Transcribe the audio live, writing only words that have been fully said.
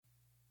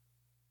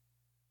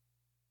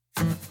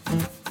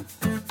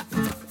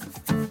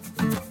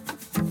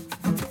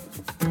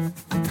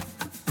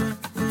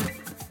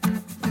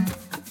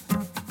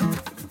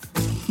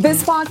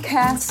This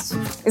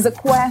podcast is a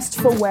quest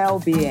for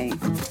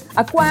well-being,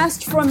 a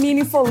quest for a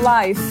meaningful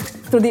life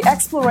through the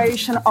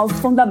exploration of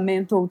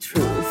fundamental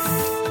truth.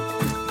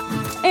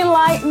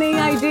 Enlightening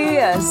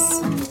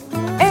ideas,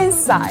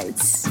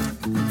 insights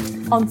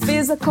on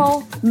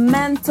physical,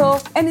 mental,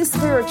 and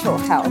spiritual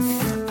health.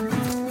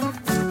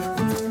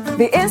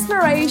 The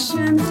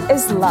inspiration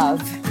is love.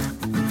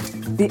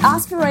 The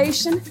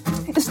aspiration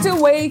is to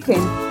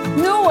awaken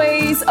new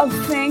ways of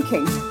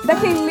thinking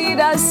that can lead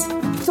us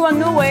to a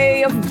new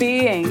way of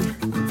being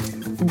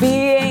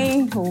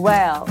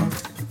well.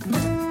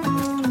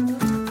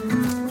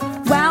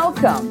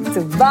 Welcome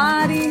to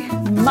Body,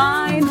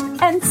 Mind,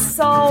 and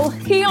Soul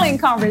Healing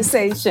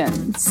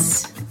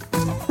Conversations.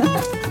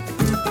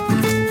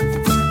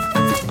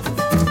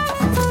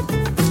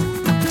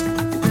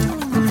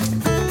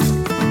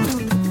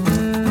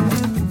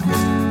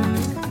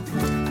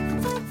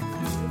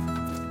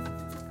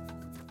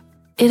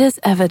 It is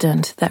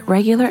evident that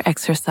regular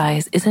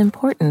exercise is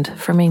important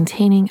for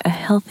maintaining a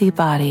healthy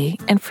body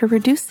and for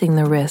reducing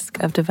the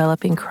risk of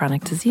developing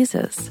chronic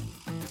diseases,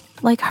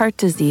 like heart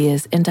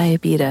disease and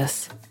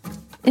diabetes.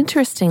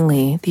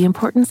 Interestingly, the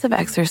importance of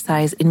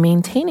exercise in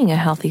maintaining a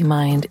healthy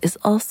mind is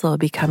also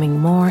becoming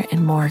more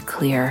and more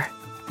clear.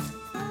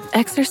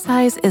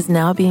 Exercise is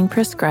now being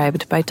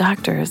prescribed by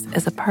doctors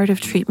as a part of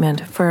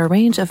treatment for a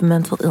range of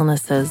mental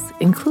illnesses,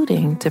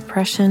 including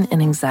depression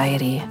and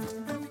anxiety.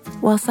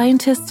 While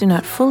scientists do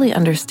not fully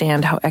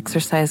understand how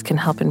exercise can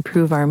help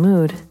improve our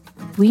mood,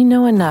 we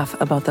know enough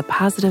about the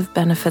positive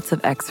benefits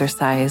of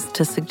exercise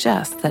to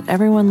suggest that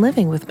everyone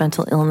living with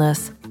mental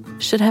illness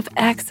should have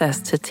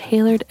access to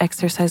tailored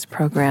exercise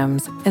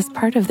programs as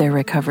part of their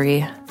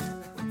recovery.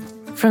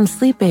 From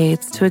sleep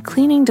aids to a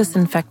cleaning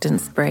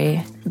disinfectant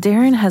spray,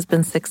 Darren has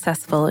been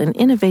successful in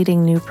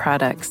innovating new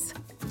products,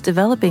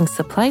 developing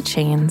supply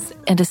chains,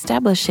 and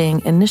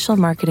establishing initial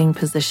marketing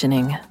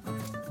positioning.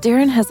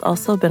 Darren has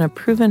also been a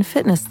proven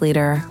fitness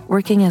leader,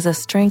 working as a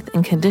strength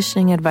and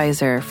conditioning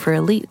advisor for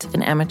elite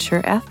and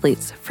amateur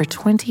athletes for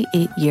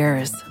 28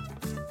 years.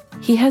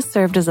 He has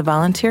served as a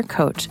volunteer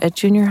coach at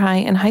junior high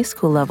and high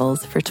school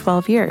levels for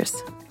 12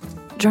 years.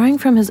 Drawing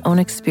from his own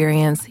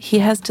experience, he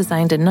has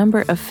designed a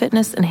number of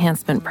fitness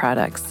enhancement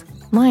products,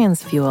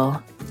 Lion's Fuel.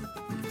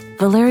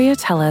 Valeria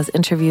Tellez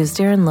interviews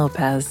Darren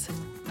Lopez.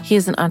 He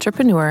is an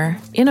entrepreneur,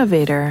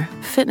 innovator,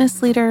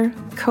 fitness leader,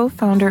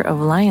 co-founder of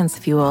Lion's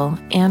Fuel,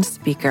 and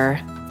speaker.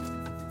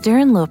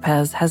 Darren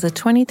Lopez has a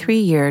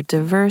 23-year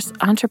diverse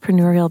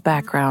entrepreneurial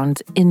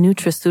background in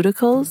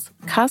nutraceuticals,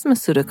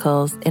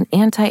 cosmeceuticals, and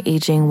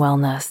anti-aging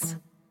wellness.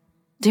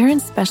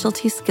 Darren's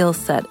specialty skill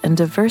set and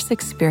diverse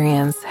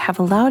experience have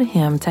allowed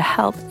him to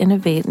help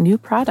innovate new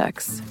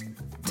products,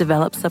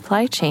 develop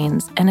supply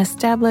chains, and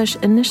establish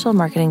initial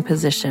marketing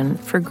position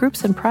for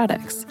groups and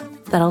products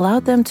that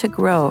allowed them to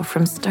grow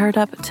from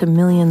startup to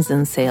millions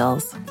in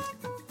sales.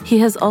 He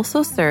has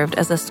also served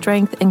as a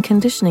strength and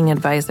conditioning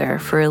advisor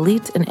for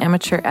elite and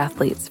amateur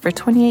athletes for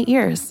 28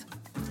 years.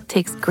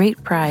 Takes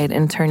great pride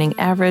in turning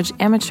average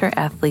amateur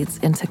athletes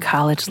into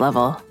college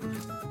level.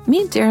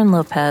 Meet Darren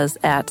Lopez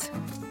at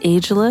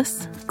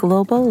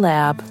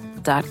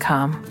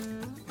agelessgloballab.com.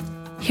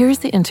 Here's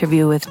the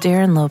interview with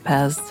Darren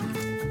Lopez.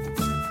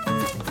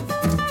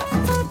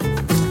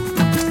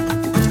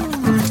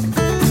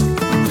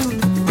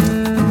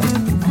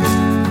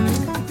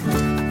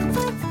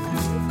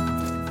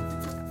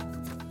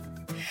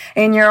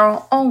 In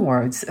your own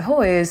words,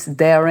 who is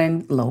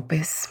Darren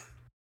Lopez?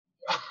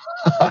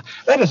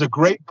 That is a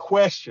great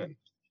question.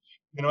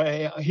 You know,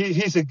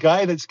 he's a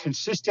guy that's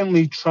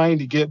consistently trying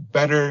to get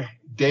better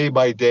day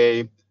by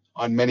day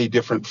on many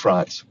different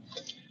fronts.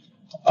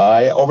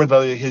 Over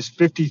his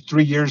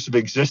 53 years of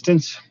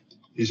existence,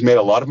 he's made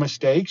a lot of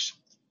mistakes.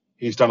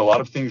 He's done a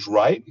lot of things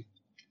right.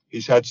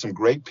 He's had some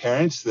great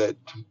parents that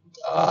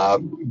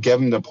gave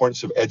him the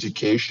importance of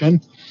education,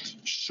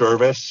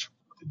 service,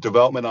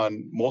 development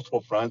on multiple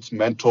fronts,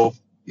 mental,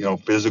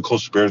 physical,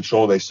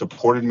 spiritual. They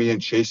supported me in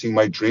chasing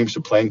my dreams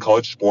of playing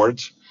college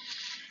sports.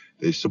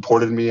 They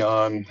supported me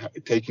on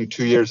taking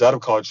 2 years out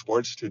of college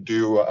sports to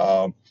do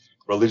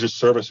religious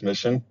service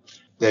mission.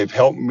 They've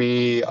helped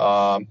me,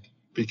 they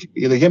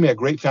gave me a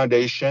great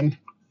foundation.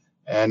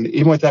 And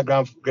even with that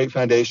great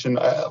foundation,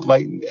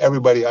 like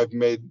everybody, I've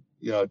made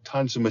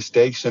tons of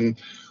mistakes, and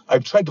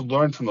I've tried to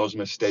learn from those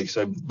mistakes.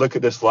 I look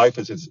at this life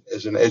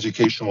as an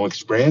educational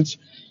experience.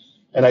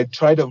 And I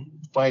try to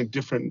find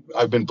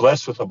I've been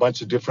blessed with a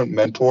bunch of different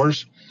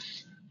mentors,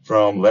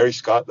 from Larry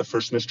Scott, the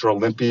first Mr.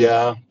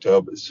 Olympia,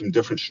 to some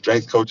different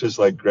strength coaches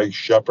like Greg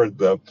Shepard,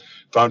 the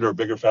founder of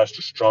Bigger,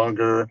 Faster,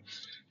 Stronger,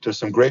 to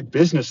some great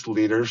business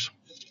leaders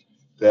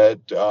that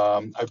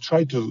I've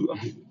tried to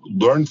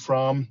learn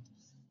from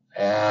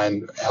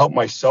and help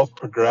myself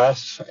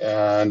progress.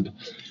 And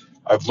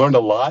I've learned a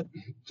lot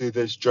through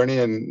this journey.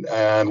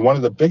 And one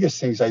of the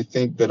biggest things I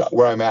think that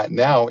where I'm at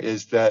now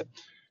is that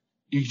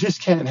you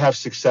just can't have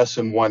success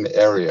in one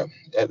area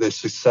at the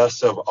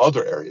success of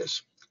other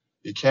areas.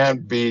 You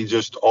can't be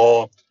just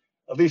all,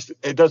 at least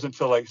it doesn't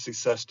feel like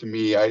success to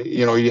me.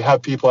 You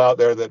have people out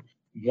there that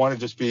want to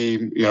just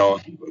be,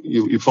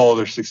 you follow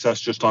their success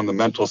just on the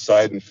mental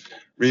side and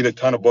read a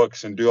ton of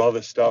books and do all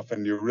this stuff,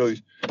 and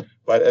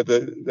but at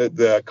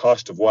the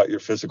cost of what? Your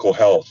physical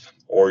health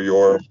or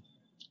your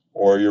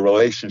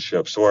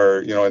relationships, or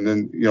and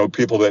then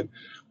people that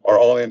are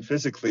all in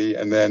physically,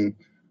 and then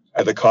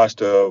at the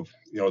cost of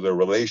their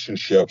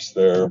relationships,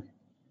 their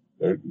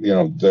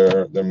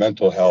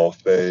mental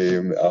health,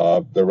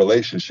 their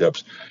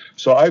relationships.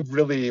 So I've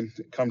really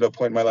come to a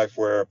point in my life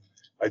where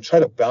I try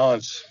to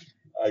balance.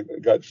 I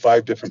got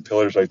 5 different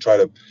pillars. I try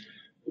to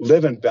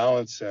live in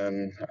balance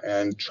and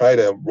try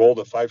to roll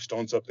the 5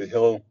 stones up the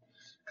hill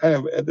kind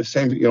of at the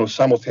same,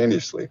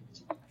 simultaneously.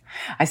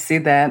 I see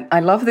that. I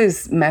love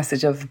this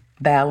message of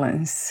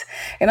balance.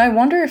 And I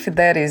wonder if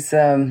that is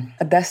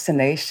a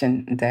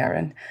destination,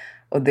 Darren,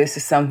 or this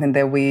is something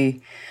that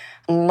we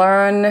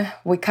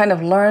kind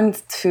of learn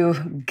to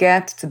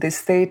get to this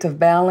state of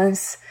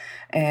balance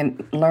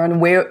and learn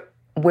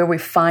where we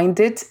find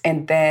it,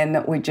 and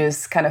then we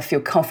just kind of feel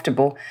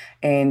comfortable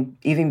and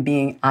even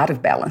being out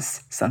of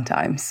balance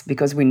sometimes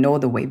because we know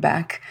the way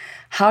back.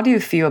 How do you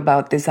feel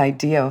about this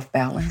idea of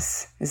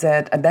balance? Is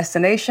that a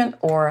destination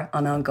or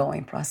an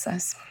ongoing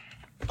process?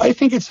 I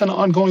think it's an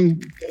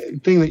ongoing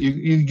thing that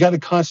you got to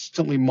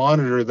constantly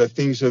monitor the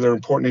things that are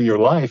important in your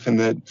life, and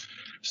that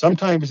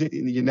sometimes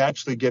you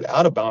naturally get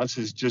out of balance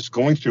is just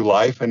going through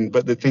life.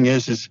 But the thing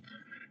is it's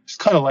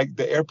kind of like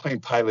the airplane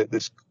pilot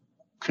that's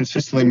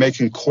consistently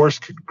making course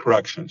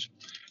corrections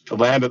to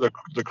land at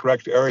the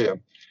correct area.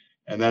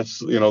 And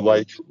that's,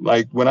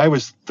 like when I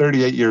was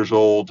 38 years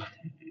old,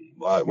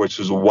 which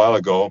was a while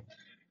ago,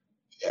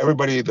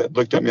 everybody that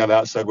looked at me on the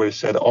outside would have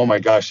said, oh my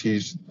gosh,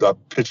 he's the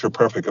picture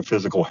perfect of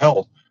physical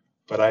health.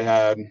 But I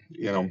had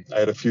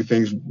a few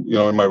things,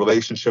 in my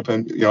relationship,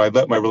 and, I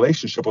let my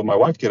relationship with my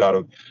wife get out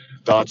of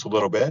balance a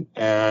little bit.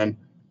 And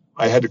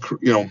I had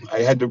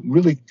to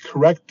really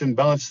correct and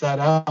balance that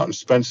out and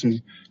spend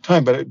some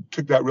time. But it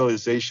took that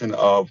realization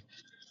of,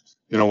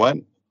 what?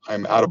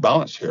 I'm out of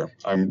balance here.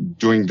 I'm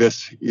doing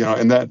this,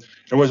 and that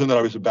it wasn't that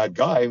I was a bad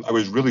guy. I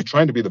was really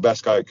trying to be the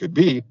best guy I could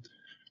be,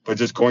 but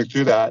just going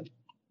through that,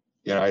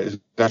 I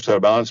that's out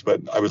of balance.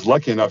 But I was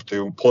lucky enough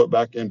to pull it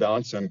back in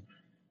balance and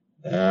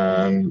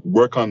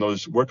work on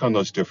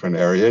those different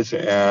areas,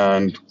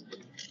 and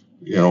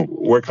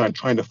work on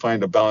trying to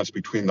find a balance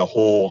between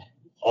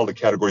all the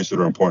categories that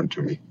are important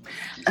to me.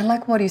 I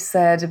like what you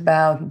said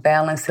about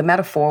balance. The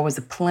metaphor was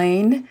a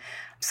plane.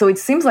 So it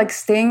seems like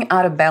staying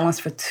out of balance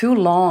for too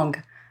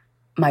long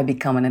might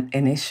become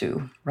an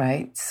issue,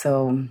 right?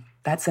 So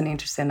that's an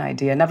interesting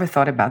idea. I never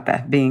thought about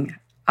that, being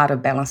out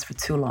of balance for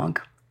too long.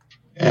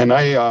 And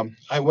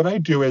what I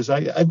do is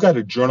I've got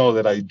a journal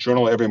that I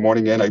journal every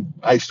morning, and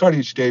I start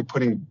each day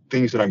putting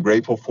things that I'm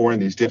grateful for in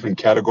these different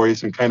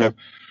categories, and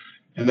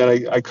then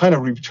I kind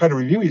of try to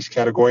review each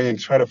category and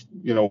try to,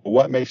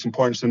 what makes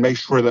importance, and make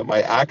sure that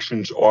my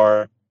actions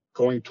are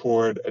going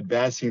toward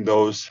advancing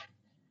those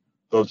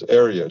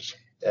areas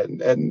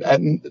and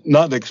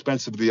not at the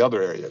expense of the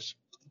other areas.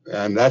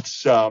 And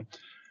that's,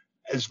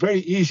 it's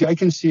very easy. I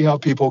can see how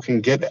people can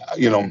get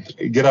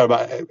out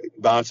of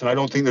balance. And I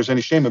don't think there's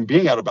any shame in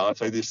being out of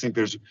balance. I just think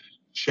there's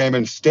shame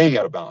in staying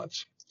out of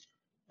balance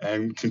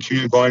and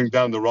continue going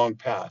down the wrong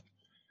path.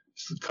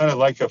 It's kind of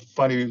like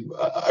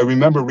I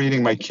remember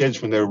reading my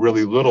kids when they were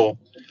really little,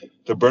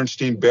 the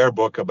Bernstein Bear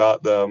book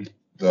about the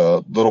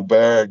little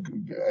bear,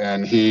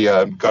 and he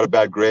got a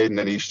bad grade, and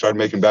then he started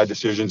making bad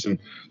decisions. And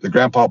the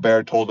grandpa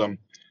bear told him,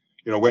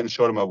 went and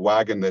showed him a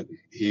wagon that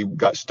he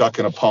got stuck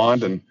in a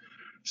pond, and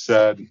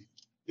said,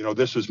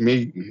 this is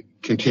me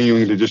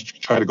continuing to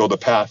just try to go the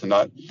path and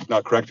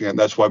not correcting it. And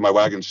that's why my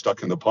wagon's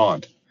stuck in the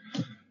pond.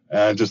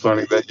 And just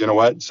learning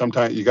that,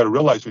 sometimes you got to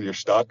realize when you're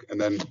stuck, and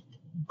then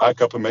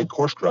back up and make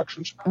course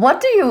corrections. What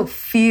do you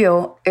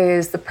feel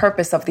is the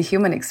purpose of the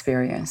human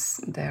experience,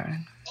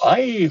 Darren?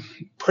 I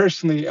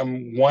personally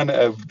am one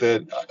of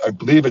I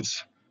believe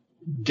it's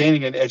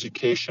gaining an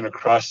education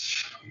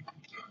across,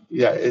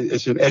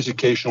 it's an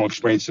educational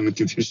experience and a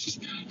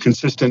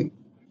consistent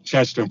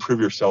chance to improve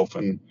yourself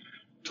and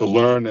to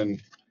learn.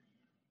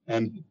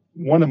 And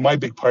one of my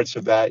big parts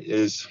of that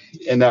is,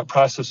 in that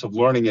process of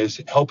learning,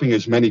 is helping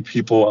as many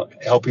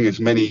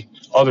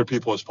other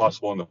people as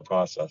possible in the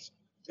process,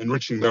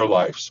 enriching their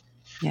lives.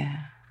 Yeah.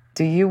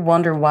 Do you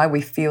wonder why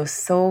we feel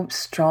so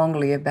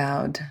strongly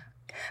about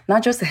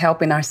not just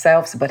helping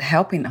ourselves, but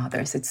helping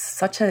others? It's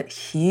such a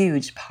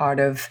huge part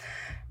of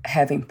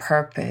having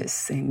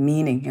purpose and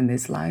meaning in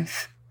this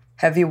life.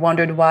 Have you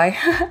wondered why?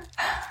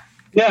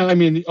 Yeah,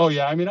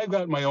 I've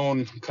got my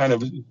own kind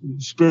of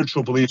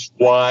spiritual beliefs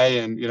why,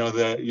 and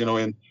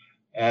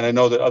and I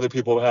know that other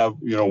people have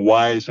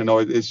whys. I know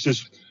it's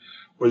just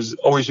was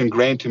always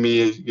ingrained to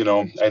me.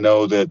 I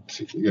know that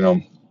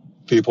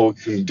people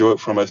can do it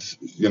from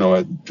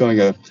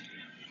feeling a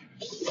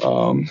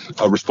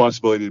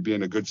responsibility to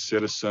being a good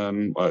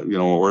citizen,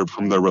 or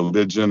from their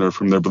religion, or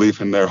from their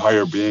belief in their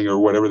higher being, or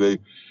whatever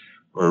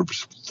or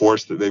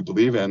force that they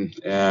believe in.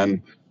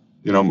 And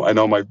I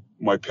know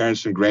my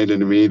parents ingrained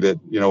into me that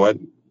you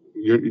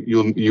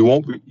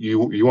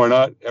are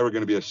not ever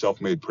going to be a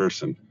self-made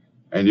person.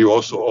 and you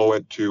also owe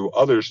it to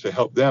others to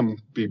help them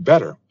be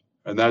better.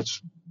 And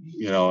that's,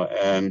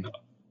 and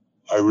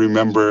I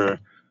remember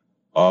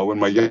when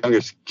my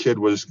youngest kid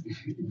was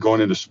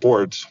going into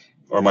sports,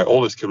 or my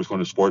oldest kid was going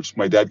to sports,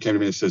 my dad came to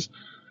me and says,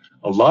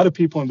 a lot of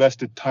people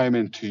invested time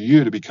into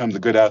you to become the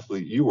good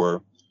athlete you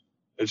were.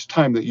 It's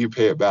time that you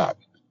pay it back.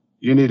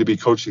 You need to be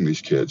coaching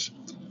these kids.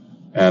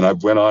 And I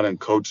went on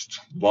and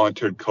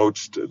volunteered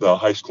coached the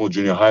high school,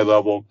 junior high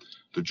level,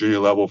 the junior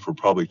level for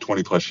probably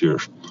 20 plus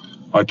years,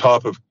 on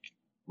top of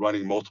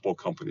running multiple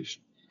companies.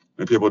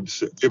 And people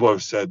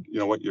have said,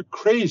 what, you're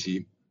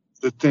crazy.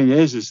 The thing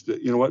is that,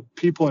 what,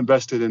 people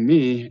invested in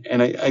me.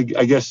 And I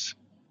guess,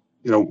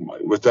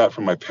 with that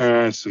from my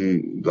parents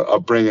and the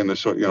upbringing,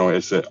 it's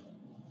that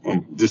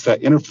just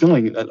that inner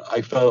feeling that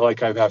I felt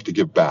like I have to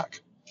give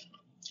back.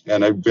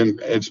 And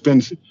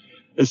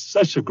it's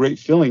such a great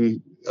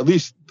feeling. At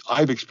least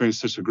I've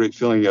experienced such a great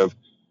feeling of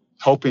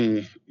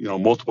helping,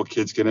 multiple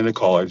kids get into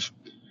college,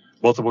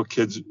 multiple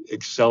kids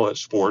excel at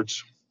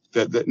sports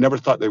that never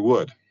thought they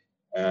would.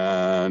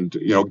 And,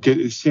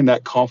 seeing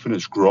that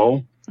confidence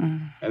grow.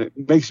 And it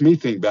makes me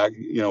think back,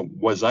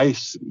 was I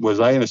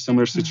in a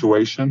similar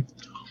situation?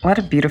 What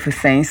a beautiful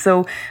thing.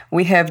 So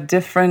we have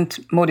different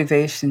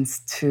motivations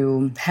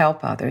to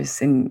help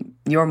others. And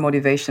your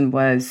motivation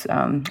was,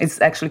 it's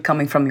actually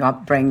coming from your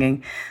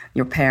upbringing,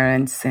 your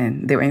parents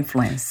and their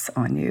influence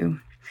on you.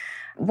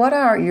 What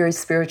are your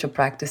spiritual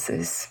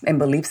practices and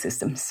belief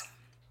systems?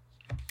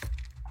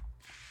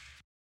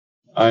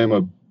 I am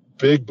a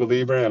big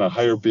believer in a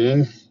higher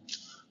being,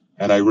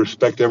 and I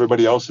respect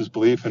everybody else's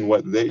belief in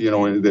what they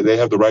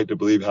have the right to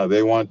believe how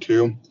they want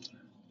to.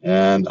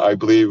 And I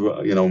believe,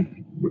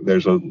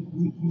 there's a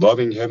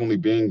loving heavenly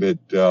being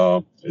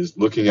that is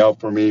looking out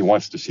for me,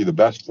 wants to see the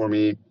best for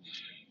me,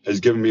 has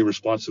given me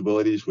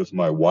responsibilities with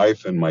my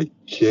wife and my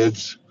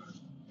kids,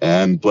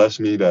 and blessed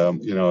me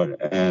to,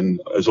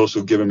 and has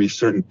also given me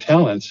certain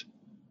talents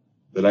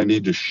that I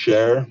need to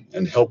share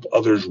and help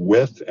others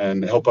with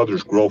and help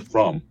others grow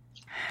from.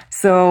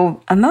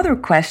 So another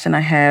question I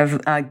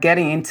have,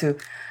 getting into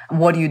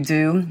what you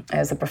do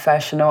as a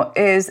professional,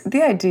 is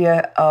the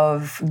idea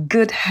of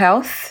good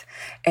health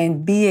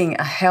and being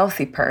a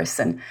healthy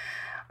person.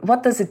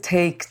 What does it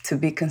take to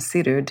be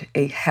considered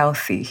a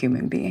healthy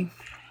human being?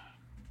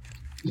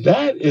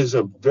 That is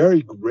a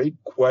very great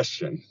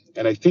question.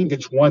 And I think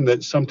it's one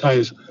that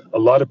sometimes a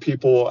lot of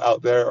people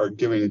out there are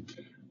giving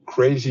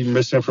crazy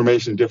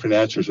misinformation, different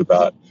answers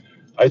about.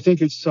 I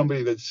think it's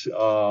somebody that's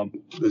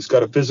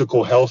got a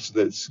physical health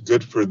that's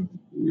good for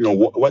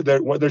what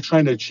they're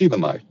trying to achieve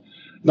in life.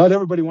 Not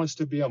everybody wants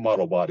to be a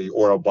model body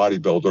or a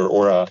bodybuilder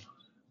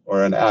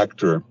or an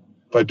actor,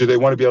 but do they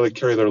want to be able to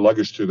carry their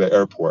luggage to the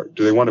airport?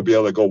 Do they want to be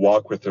able to go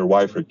walk with their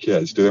wife or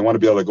kids? Do they want to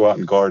be able to go out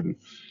and garden?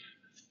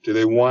 Do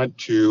they want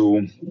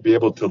to be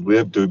able to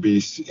live to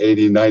be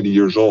 80, 90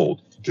 years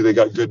old? Do they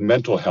got good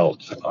mental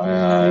health?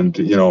 And,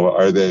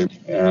 are they?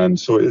 And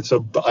so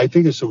I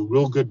think it's a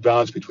real good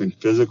balance between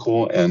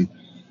physical and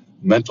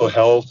mental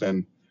health,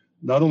 and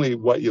not only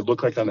what you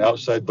look like on the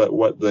outside, but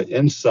what the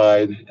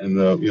inside and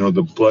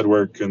the blood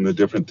work and the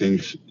different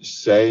things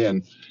say.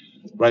 And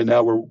right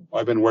now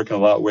I've been working a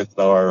lot with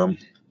our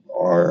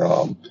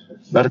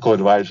medical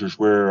advisors.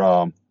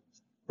 We're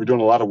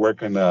doing a lot of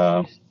work in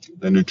the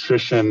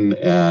nutrition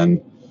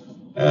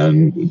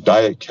and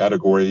diet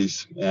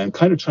categories, and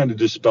kind of trying to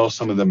dispel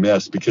some of the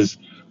myths, because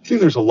I think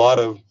there's a lot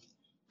of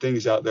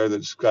things out there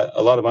that's got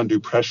a lot of undue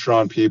pressure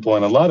on people,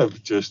 and a lot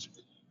of just,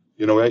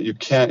 you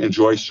can't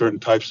enjoy certain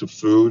types of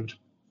food,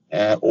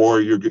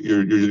 or you're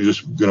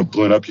just going to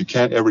balloon up. You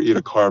can't ever eat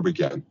a carb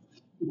again.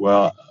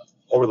 Well,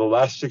 over the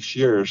last 6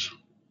 years,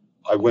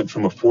 I went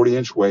from a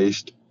 40-inch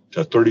waist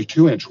to a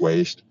 32-inch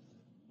waist,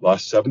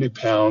 lost 70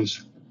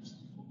 pounds,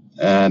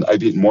 and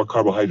I've eaten more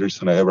carbohydrates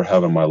than I ever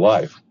have in my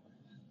life.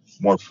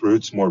 More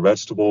fruits, more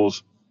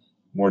vegetables,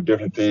 more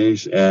different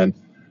things. And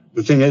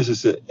the thing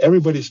is that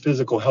everybody's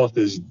physical health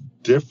is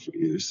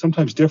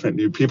sometimes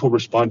different. People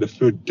respond to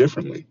food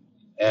differently.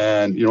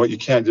 And you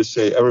can't just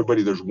say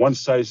there's one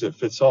size that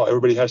fits all.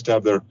 Everybody has to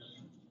have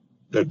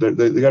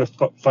they got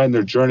to find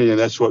their journey. And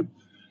that's what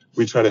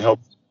we try to help.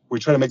 We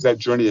try to make that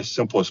journey as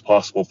simple as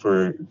possible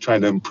for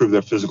trying to improve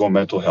their physical and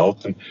mental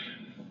health.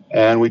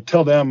 And we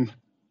tell them,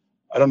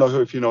 I don't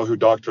know if you know who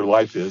Dr.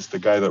 Life is, the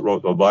guy that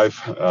wrote The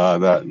Life,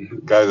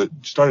 that guy that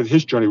started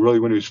his journey really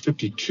when he was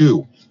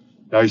 52.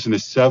 Now he's in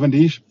his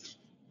 70s,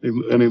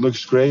 and he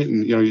looks great.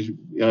 And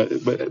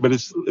but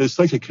it's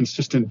like a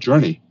consistent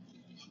journey,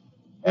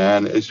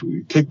 and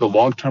we take the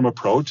long-term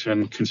approach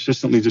and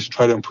consistently just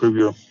try to improve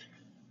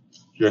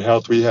your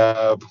health. We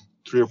have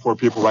 3 or 4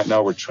 people right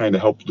now we're trying to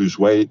help lose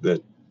weight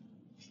that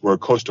were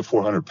close to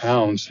 400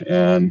 pounds,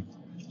 and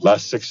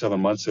last 6-7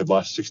 months they've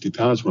lost 60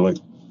 pounds. We're like,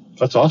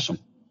 that's awesome.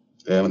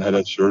 They haven't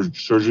had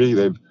surgery.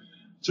 They've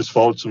just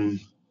followed some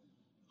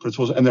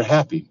principles, and they're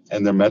happy,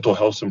 and their mental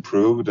health's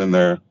improved, and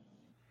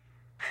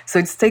So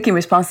it's taking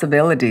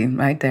responsibility,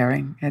 right,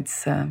 Darren?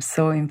 It's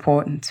so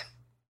important.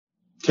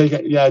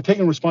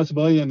 Taking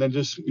responsibility, and then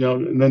just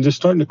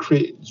trying to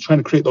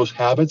create those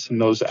habits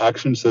and those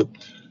actions that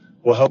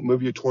will help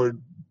move you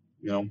toward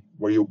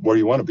where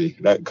you want to be.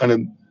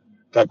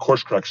 That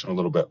course correction a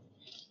little bit,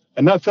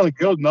 and not feeling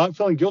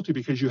guilty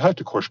because you have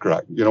to course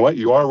correct. You know what?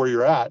 You are where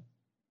you're at,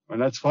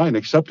 and that's fine.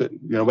 Accept it.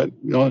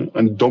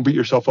 And don't beat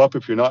yourself up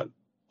if you're not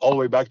all the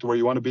way back to where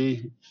you want to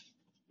be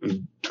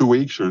in 2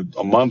 weeks or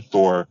a month,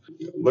 or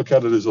look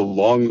at it as a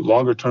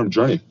longer term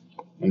journey,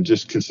 and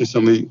just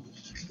consistently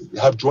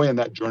have joy in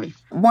that journey.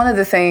 One of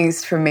the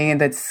things for me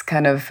that's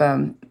kind of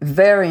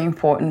very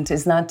important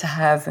is not to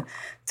have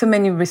too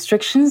many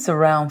restrictions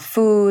around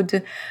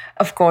food.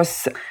 Of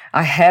course,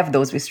 I have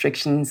those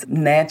restrictions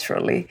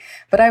naturally,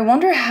 but I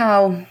wonder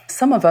how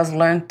some of us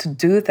learn to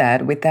do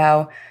that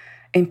without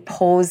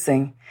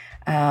imposing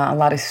a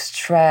lot of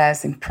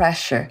stress and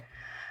pressure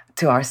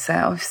to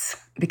ourselves.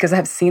 Because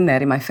I've seen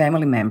that in my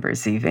family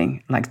members,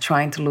 even like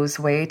trying to lose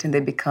weight, and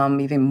they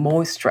become even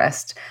more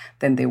stressed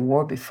than they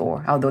were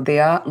before. Although they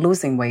are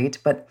losing weight,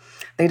 but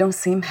they don't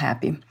seem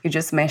happy. You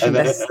just mentioned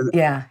this.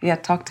 Yeah.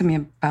 Talk to me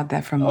about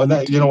that for a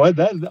moment. You know what?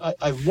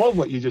 I love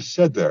what you just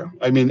said there.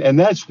 I mean, and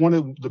that's one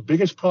of the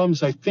biggest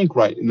problems I think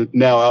right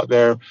now out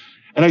there,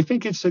 and I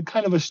think it's a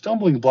kind of a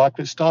stumbling block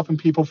that's stopping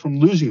people from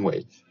losing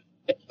weight.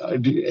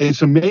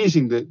 It's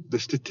amazing that the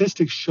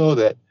statistics show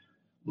that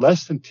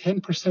less than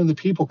 10% of the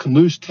people can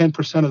lose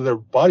 10% of their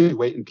body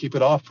weight and keep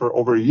it off for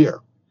over a year.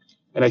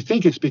 And I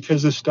think it's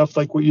because of stuff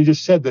like what you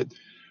just said, that,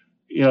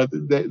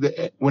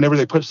 whenever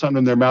they put something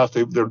in their mouth,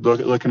 they're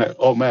looking at,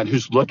 oh man,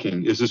 who's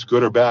looking? Is this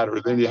good or bad? Or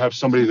then you have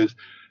somebody that's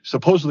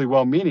supposedly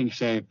well-meaning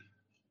saying,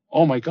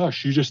 oh my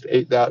gosh, you just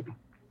ate that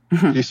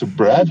piece of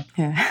bread?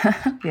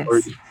 Yeah.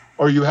 Yes.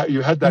 Or you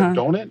had that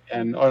donut,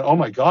 and oh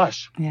my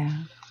gosh. Yeah.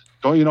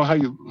 Don't you know how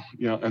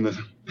and the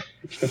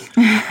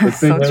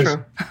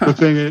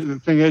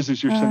thing is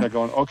you're sitting there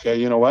going, okay,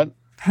 you know what?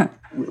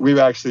 We've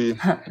actually,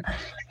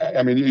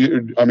 I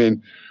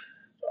mean,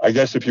 I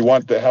guess if you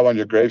want to have on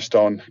your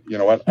gravestone, you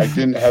know what? I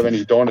didn't have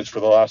any donuts for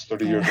the last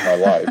 30 years of my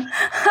life.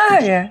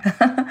 Yeah.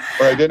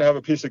 Or I didn't have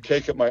a piece of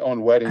cake at my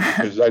own wedding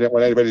because I didn't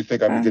want anybody to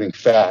think I'm getting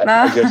fat.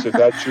 I guess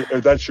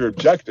if that's your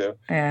objective.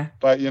 Yeah.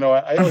 But,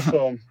 I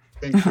also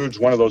think food's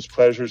one of those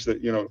pleasures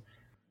that,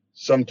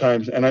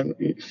 sometimes, and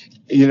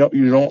you don't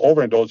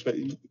overindulge, but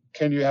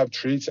can you have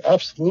treats?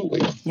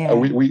 Absolutely. Yeah.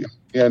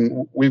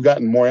 We've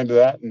gotten more into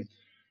that, and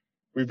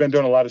we've been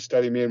doing a lot of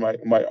study, me and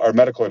our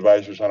medical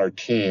advisors on our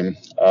team,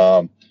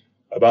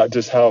 about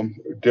just how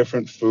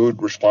different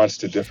food responds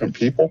to different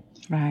people.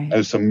 Right. And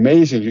it's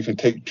amazing. You can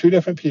take two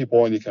different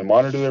people and you can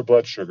monitor their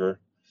blood sugar.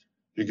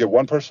 You give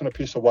one person a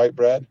piece of white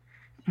bread,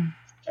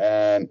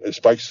 and it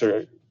spikes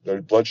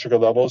their blood sugar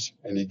levels,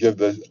 and you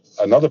give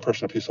another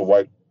person a piece of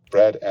white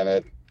bread,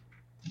 and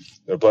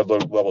their blood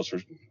levels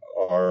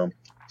are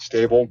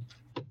stable.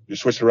 You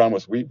switch it around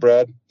with wheat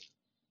bread,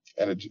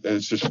 and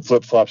it's just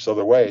flip-flops the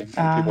other way.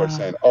 And people are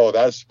saying, oh,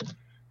 that's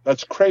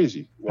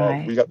crazy.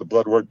 Well, we got the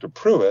blood work to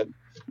prove it.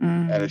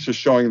 And it's just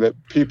showing that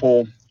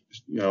people,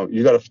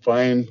 you got to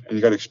find and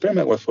you got to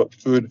experiment with what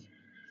food.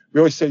 We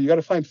always say you got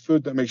to find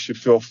food that makes you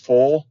feel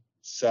full,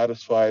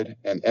 satisfied,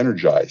 and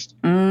energized.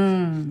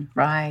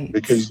 Right.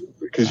 Because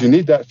you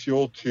need that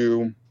fuel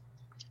to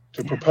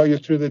propel you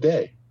through the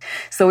day.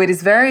 So it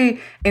is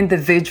very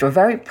individual,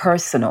 very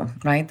personal,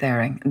 right,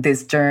 Darren?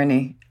 This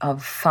journey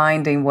of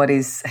finding what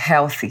is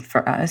healthy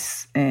for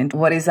us and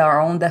what is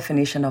our own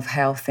definition of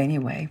health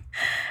anyway.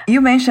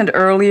 You mentioned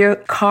earlier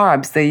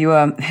carbs, that you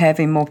are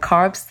having more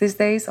carbs these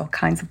days, all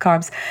kinds of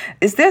carbs.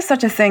 Is there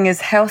such a thing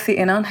as healthy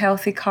and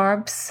unhealthy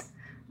carbs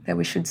that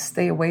we should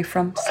stay away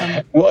from?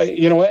 Well,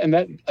 you know what? And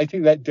I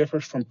think that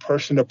differs from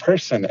person to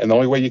person. And the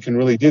only way you can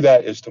really do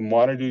that is to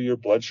monitor your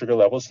blood sugar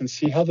levels and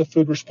see how the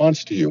food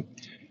responds to you.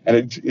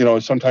 And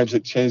sometimes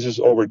it changes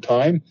over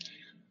time.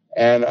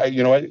 And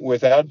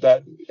without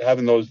that,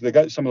 having they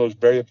got some of those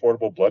very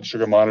affordable blood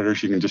sugar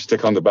monitors you can just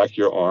stick on the back of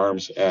your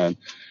arms, and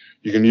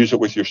you can use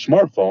it with your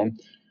smartphone.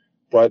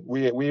 But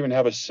we even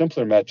have a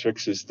simpler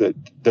metrics, is that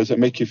does it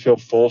make you feel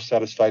full,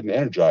 satisfied, and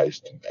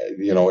energized?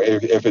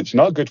 If it's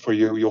not good for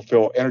you, you'll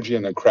feel energy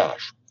and then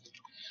crash.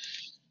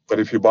 But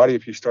if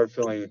you start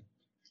feeling,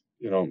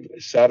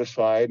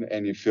 satisfied,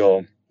 and you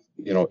feel,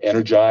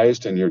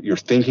 energized, and you're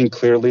thinking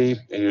clearly,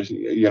 and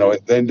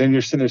then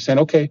you're sitting there saying,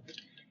 okay,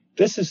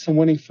 this is some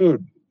winning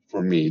food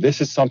for me.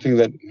 This is something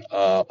that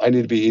I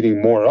need to be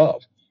eating more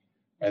of.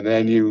 And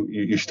then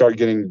you start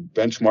getting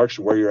benchmarks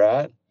of where you're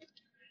at.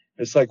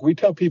 It's like we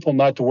tell people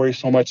not to worry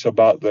so much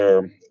about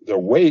their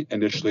weight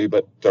initially,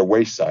 but their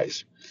waist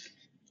size.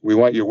 We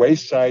want your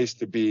waist size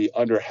to be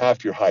under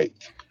half your height.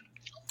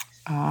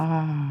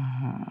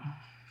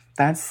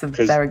 That's a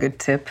very good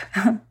tip.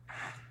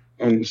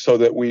 And so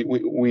that we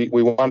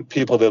want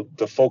people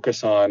to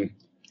focus on,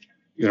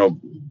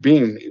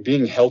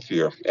 being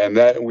healthier, and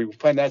that we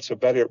find that's a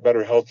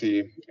better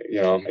healthy,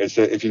 is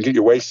that if you can get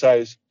your waist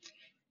size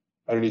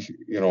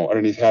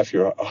underneath half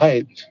your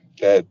height,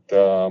 that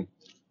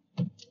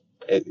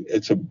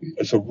it's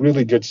a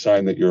really good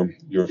sign that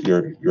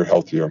you're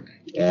healthier.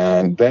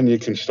 And then you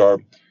can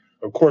start,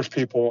 of course,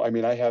 people. I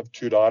mean, I have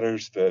two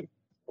daughters that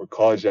were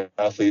college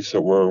athletes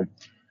that were,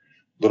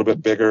 little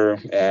bit bigger,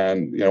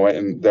 and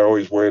and they're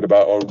always worried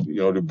about, oh,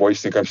 do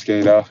boys think I'm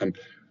skinny enough? And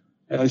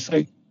it's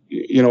like,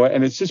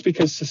 and it's just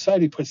because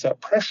society puts that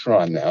pressure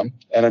on them.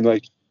 And I'm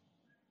like,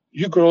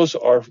 you girls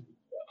are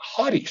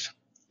hotties.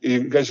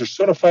 You guys are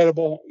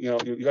certifiable.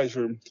 You guys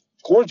are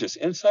gorgeous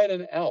inside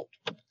and out.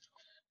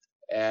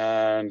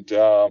 And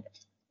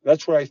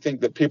that's where I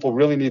think that people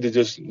really need to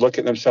just look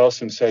at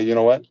themselves and say, you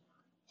know what?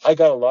 I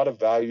got a lot of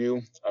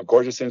value. I'm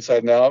gorgeous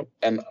inside and out.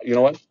 And you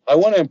know what? I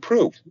want to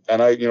improve.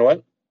 And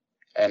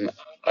and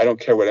I don't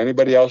care what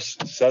anybody else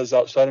says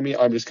outside of me.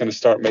 I'm just going to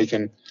start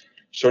making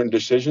certain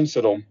decisions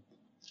that'll,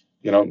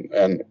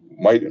 and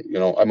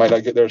I might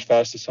not get there as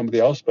fast as somebody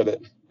else,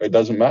 but it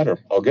doesn't matter.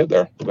 I'll get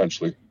there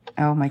eventually.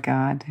 Oh my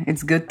God.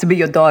 It's good to be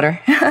your daughter.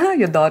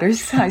 Your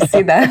daughters. I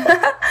see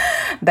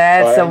that.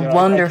 That's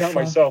wonderful. I count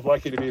myself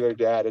lucky to be their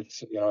dad.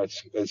 It's,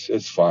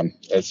 it's fun.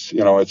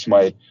 It's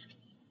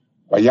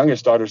my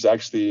youngest daughter's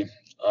actually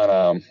on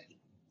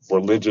a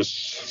religious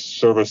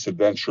service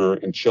adventure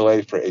in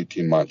Chile for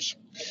 18 months.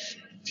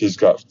 She's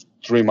got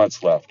 3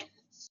 months left.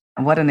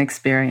 What an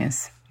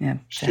experience. Yeah.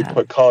 She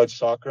put college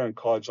soccer and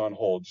college on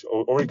hold. She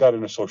already got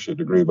an associate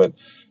degree, but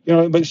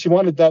she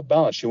wanted that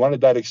balance. She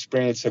wanted that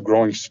experience of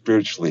growing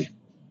spiritually.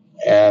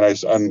 And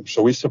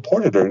so we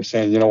supported her and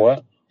saying, you know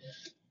what?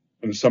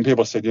 And some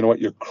people said, you know what?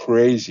 You're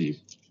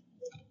crazy.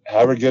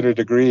 Have her get a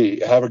degree.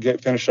 Have her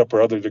finish up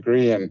her other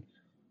degree, and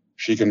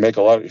she can make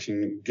she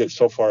can get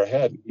so far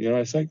ahead.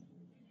 It's like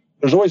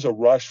there's always a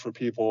rush for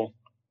people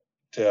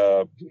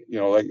to,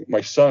 like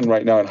my son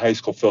right now in high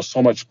school feels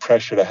so much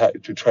pressure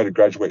to try to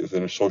graduate with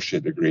an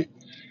associate degree.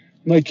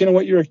 I'm like, you know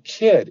what? You're a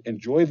kid.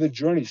 Enjoy the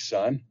journey,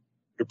 son.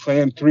 You're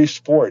playing 3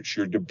 sports.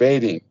 You're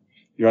debating.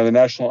 You're on the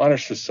National Honor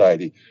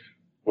Society.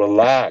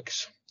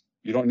 Relax.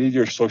 You don't need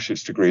your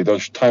associate's degree.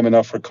 There's time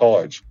enough for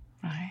college.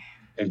 Right.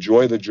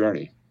 Enjoy the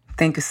journey.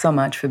 Thank you so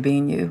much for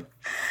being you.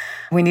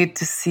 We need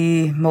to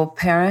see more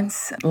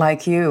parents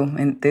like you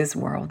in this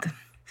world,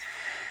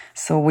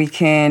 so we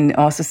can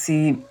also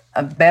see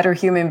a better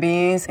human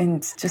beings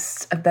and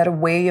just a better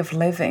way of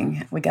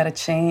living. We got to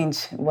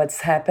change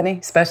what's happening,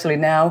 especially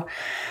now.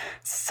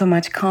 So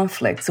much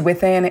conflict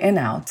within and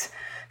out.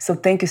 So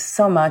thank you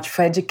so much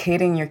for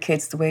educating your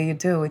kids the way you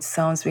do. It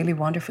sounds really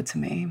wonderful to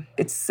me.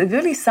 It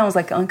really sounds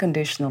like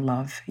unconditional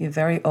love. You're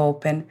very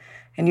open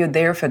and you're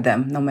there for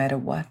them no matter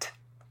what.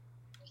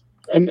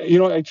 And,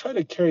 I try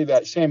to carry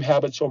that same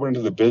habits over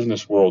into the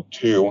business world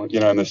too,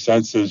 in the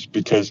senses,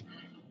 because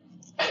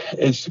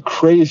it's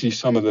crazy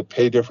some of the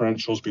pay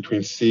differentials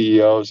between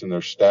CEOs and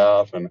their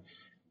staff. And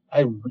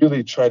I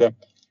really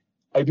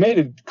I've made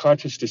a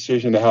conscious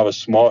decision to have a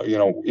small,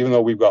 even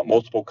though we've got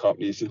multiple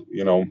companies,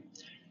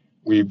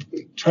 we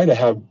try to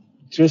have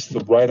just the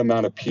right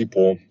amount of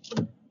people,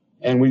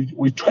 and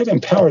we try to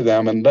empower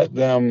them and let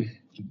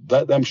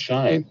them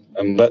shine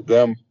and let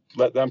them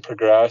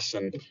progress.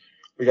 And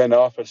we got an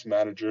office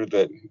manager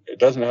that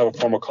doesn't have a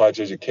formal college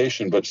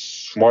education, but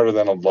smarter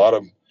than a lot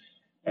of,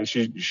 and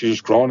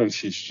she's grown, and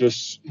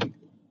she's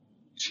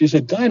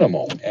a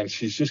dynamo, and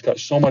she's just got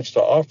so much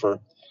to offer.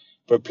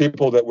 But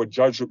people that would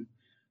judge,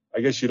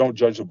 I guess you don't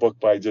judge a book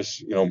by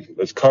just,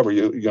 its cover.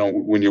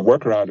 When you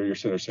work around her, you're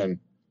sitting there saying,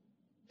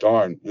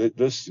 darn,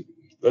 this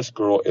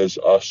girl is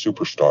a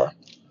superstar,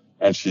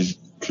 and she's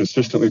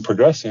consistently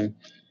progressing.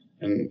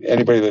 And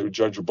anybody that would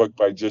judge a book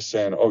by just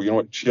saying, oh, you know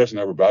what, she doesn't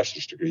have a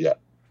bachelor's degree yet.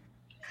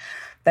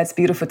 That's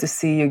beautiful to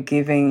see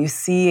you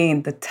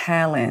seeing the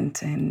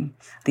talent and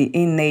the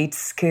innate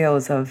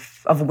skills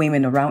of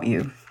women around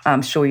you.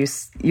 I'm sure you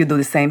do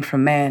the same for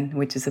men,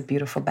 which is a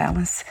beautiful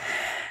balance,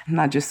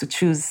 not just to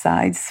choose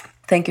sides.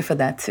 Thank you for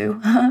that too.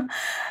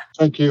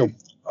 Thank you.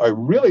 I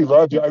really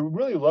love you. I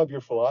really love your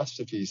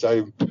philosophies.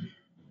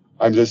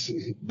 I'm just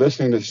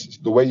listening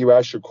to the way you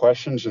ask your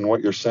questions and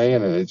what you're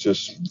saying, and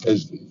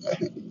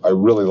I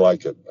really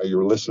like it.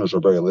 Your listeners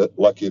are very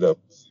lucky to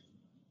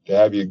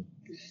have you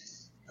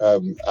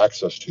have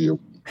access to you.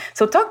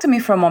 So talk to me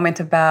for a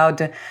moment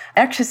about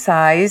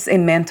exercise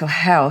and mental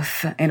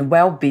health and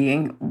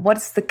well-being.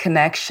 What's the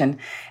connection?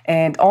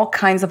 And all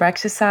kinds of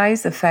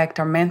exercise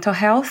affect our mental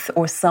health,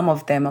 or some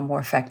of them are more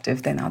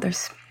effective than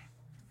others?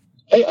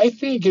 I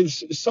think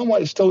it's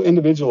somewhat still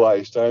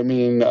individualized. I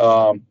mean,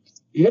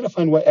 you got to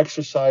find what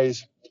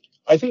exercise.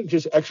 I think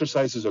just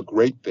exercise is a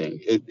great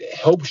thing. It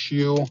helps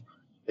you.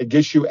 It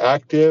gets you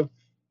active.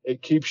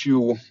 It keeps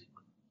you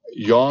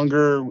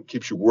younger,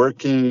 keeps you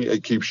working.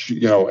 It keeps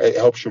it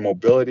helps your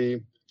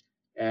mobility.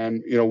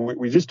 And,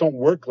 we just don't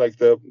work like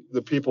the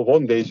people of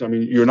olden days. I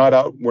mean, we're not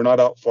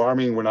out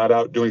farming. We're not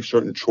out doing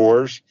certain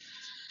chores.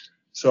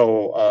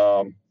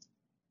 So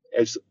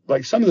it's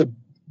like some of the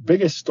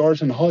biggest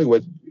stars in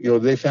Hollywood,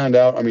 they found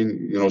out,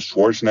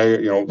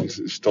 Schwarzenegger,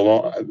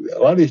 Stallone, a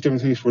lot of these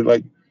different things were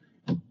like,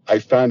 I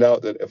found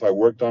out that if I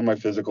worked on my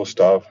physical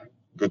stuff,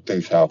 good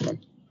things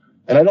happen.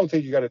 And I don't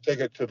think you got to take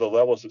it to the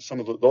levels that some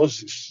of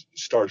those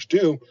stars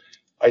do.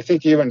 I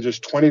think even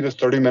just 20 to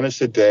 30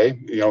 minutes a day,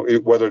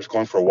 whether it's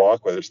going for a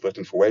walk, whether it's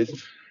lifting for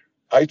weights,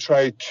 I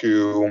try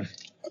to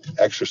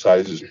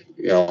exercise,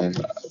 at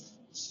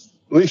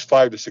least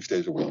 5 to 6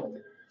 days a week.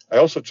 I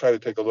also try to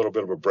take a little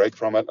bit of a break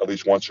from it, at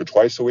least once or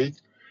twice a week,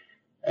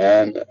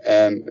 and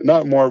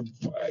not more.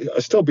 I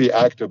still be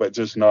active, but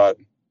just not,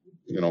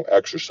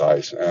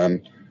 exercise.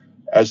 And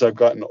as I've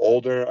gotten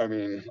older, I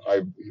mean,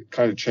 I've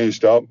kind of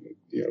changed up,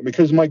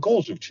 because my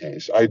goals have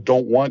changed. I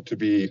don't want to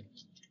be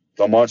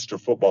the monster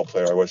football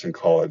player I was in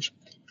college,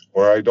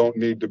 or I don't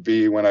need to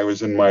be when I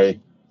was when I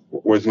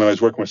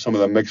was working with some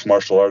of the mixed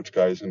martial arts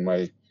guys in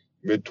my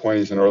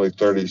mid-20s and early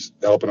 30s,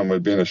 helping them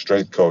with being a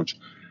strength coach.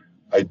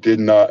 I did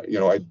not,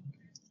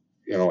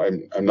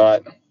 I'm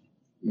not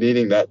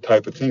needing that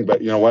type of thing.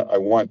 But you know what? I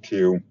want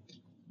to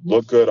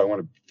look good. I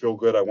want to feel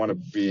good. I want to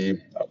be,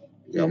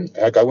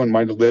 heck, I wouldn't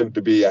mind to live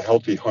to be a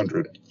healthy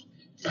 100.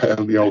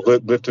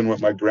 Lifting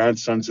with my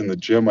grandsons in the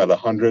gym at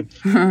 100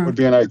 would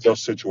be an ideal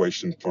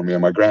situation for me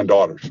and my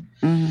granddaughters.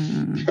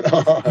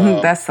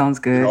 That sounds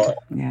good.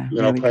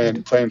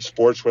 Really playing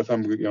sports with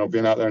them,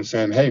 being out there and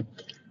saying, hey,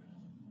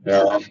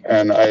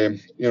 and I,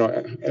 and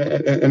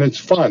it's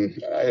fun.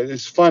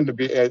 It's fun to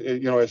be,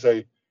 as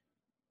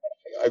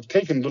I've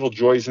taken little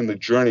joys in the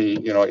journey,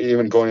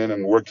 even going in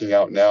and working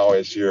out now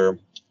as you'll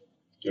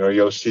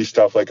see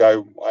stuff like I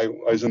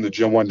was in the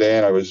gym one day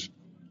and I was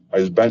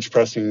bench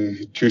pressing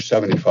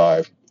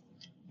 275,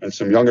 and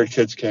some younger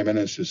kids came in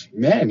and says,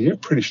 "Man, you're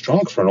pretty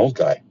strong for an old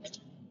guy."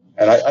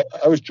 And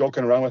I was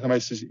joking around with him. I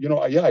says,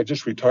 "Yeah, I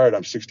just retired.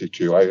 I'm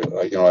 62." I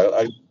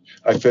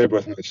fibbed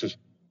with him. He says,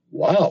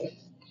 "Wow."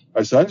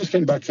 I said, "I'm just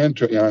getting back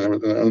into it."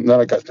 And then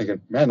I got thinking,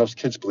 man, those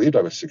kids believed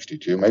I was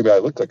 62. Maybe I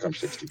look like I'm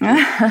 62.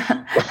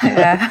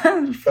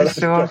 Yeah, for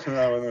sure. Joking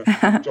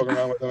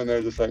around with them, and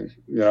they're just like,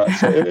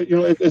 So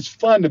it's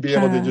fun to be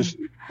able to just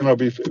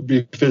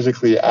be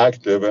physically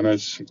active, and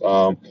it's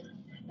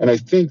and I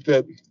think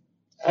that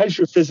as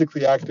you're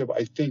physically active,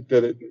 I think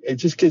that it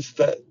just gets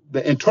the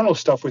internal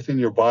stuff within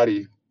your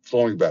body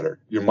flowing better.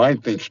 Your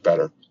mind thinks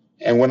better.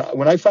 And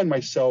when I find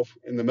myself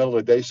in the middle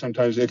of the day,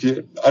 sometimes I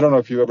don't know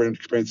if you've ever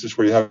experienced this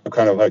where you have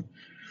kind of like,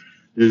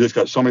 you just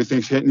got so many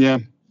things hitting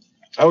you.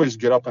 I always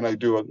get up and I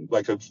do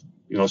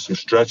some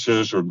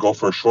stretches or go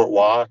for a short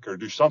walk or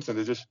do something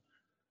to just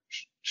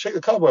shake the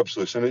cobwebs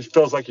loose. And it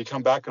feels like you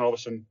come back and all of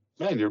a sudden,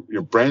 man,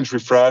 your brain's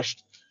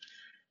refreshed.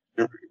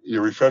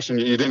 You're refreshing.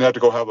 You didn't have to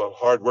go have a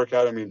hard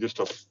workout. I mean, just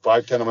a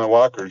 5-10 minute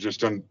walk or just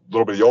doing a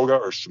little bit of yoga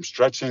or some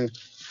stretching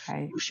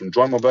or some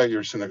joint mobility.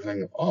 You're sitting there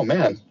thinking, oh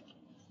man,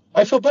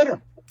 I feel better.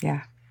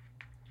 Yeah.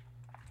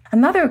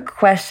 Another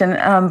question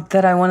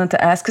that I wanted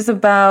to ask is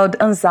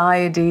about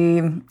anxiety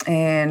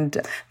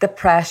and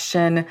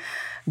depression.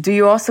 Do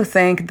you also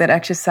think that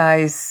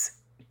exercise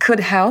could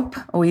help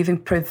or even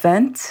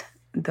prevent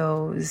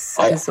those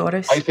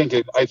disorders? I think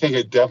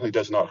it definitely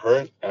does not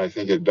hurt, and I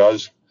think it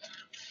does.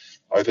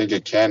 I think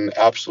it can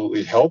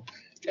absolutely help,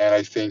 and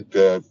I think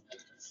that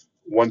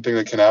one thing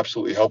that can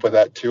absolutely help with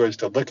that too is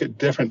to look at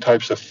different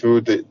types of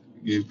food that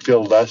you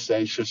feel less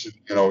anxious,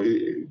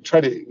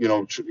 try to,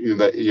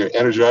 that you're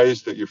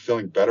energized, that you're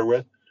feeling better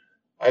with.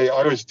 I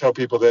always tell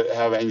people that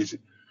have anxiety,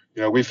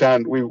 we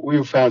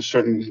found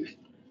certain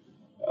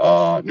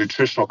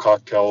nutritional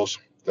cocktails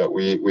that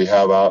we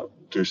have out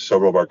through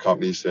several of our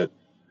companies that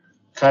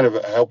kind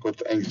of help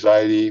with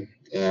anxiety.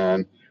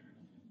 And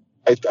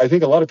I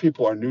think a lot of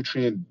people are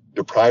nutrient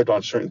deprived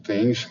on certain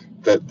things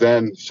that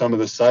then some of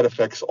the side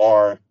effects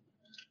are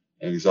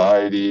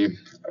anxiety,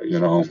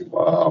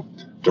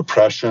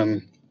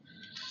 depression.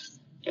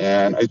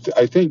 And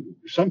I think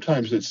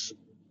sometimes it's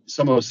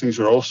some of those things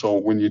are also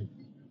when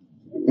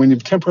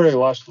you've temporarily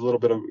lost a little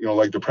bit of,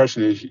 like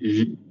depression,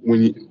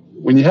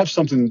 when you have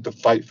something to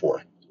fight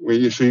for,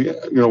 when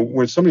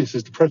somebody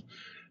says depression,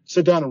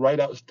 sit down and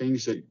write out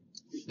things that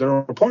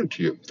are important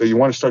to you that you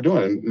want to start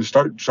doing and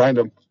start trying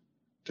to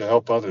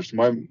help others.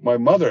 My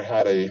mother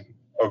had a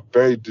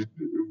very,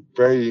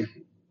 very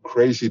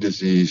crazy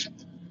disease,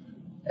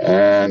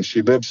 and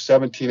she lived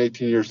 17,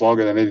 18 years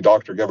longer than any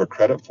doctor gave her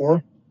credit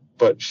for.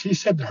 But she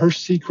said her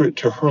secret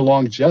to her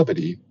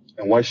longevity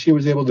and why she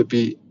was able to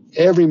be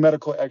every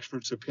medical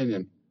expert's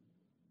opinion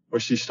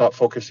was she stopped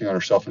focusing on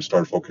herself and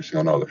started focusing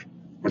on others.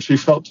 When she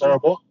felt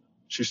terrible,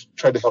 she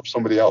tried to help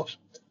somebody else.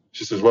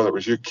 She says, whether it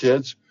was your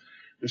kids,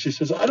 and she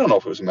says, I don't know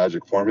if it was a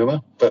magic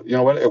formula, but you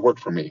know what? It worked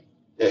for me.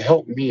 It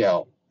helped me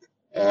out.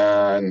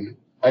 And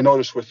I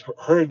noticed with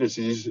her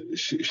disease,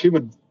 she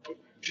went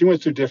through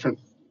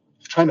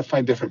trying to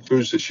find different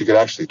foods that she could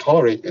actually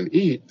tolerate and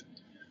eat.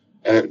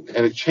 And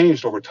it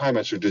changed over time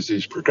as her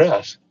disease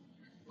progressed.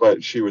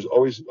 But she was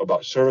always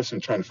about service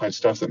and trying to find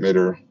stuff that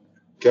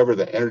give her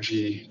the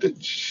energy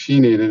that she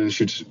needed. And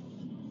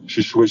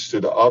she switched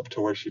it up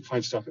to where she'd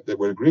find stuff that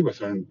would agree with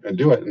her and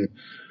do it. And,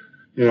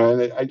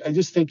 and I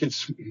just think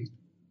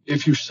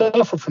if you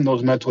suffer from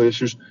those mental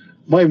issues,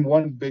 my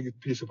one big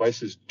piece of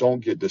advice is don't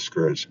get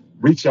discouraged.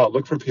 Reach out,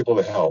 look for people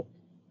to help.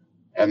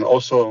 And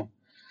also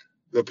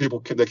the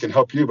people that can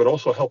help you, but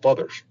also help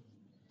others.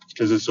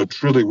 Because it's a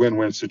truly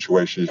win-win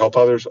situation. You help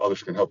others,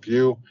 others can help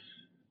you.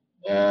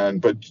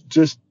 But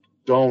just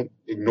don't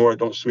ignore it.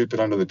 Don't sweep it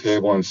under the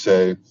table and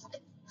say,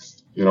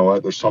 you know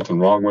what, there's something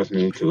wrong with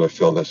me because I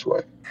feel this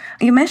way.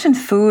 You mentioned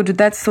food.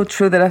 That's so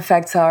true, that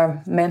affects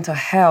our mental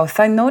health.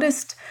 I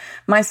noticed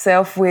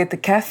myself with the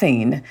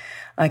caffeine.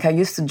 Like, I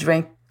used to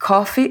drink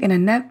coffee and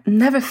I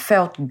never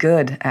felt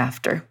good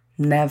after.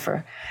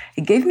 Never.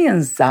 It gave me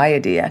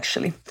anxiety,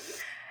 actually.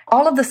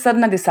 All of a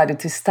sudden, I decided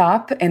to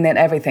stop, and then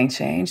everything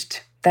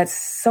changed. That's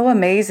so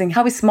amazing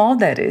how small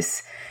that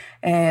is.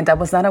 And I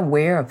was not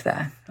aware of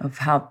that, of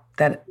how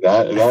that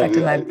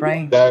affected my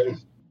brain.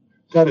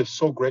 That is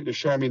so great to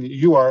share. I mean,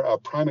 you are a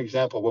prime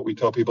example of what we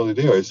tell people to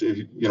do is,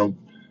 if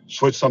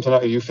switch something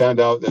out and you found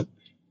out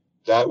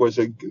that was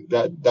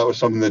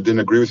something that didn't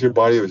agree with your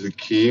body. It was a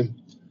key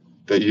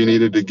that you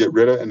needed to get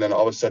rid of. And then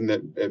all of a sudden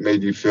it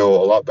made you feel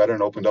a lot better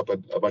and opened up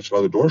a bunch of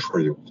other doors for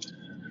you.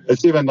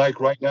 It's even like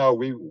right now,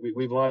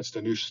 we've launched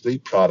a new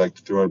sleep product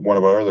through one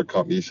of our other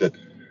companies that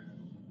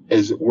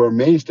is, we're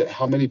amazed at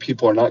how many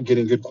people are not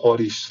getting good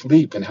quality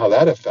sleep and how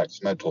that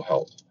affects mental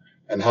health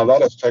and how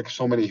that affects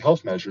so many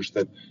health measures,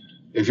 that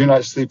if you're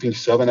not sleeping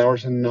 7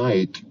 hours a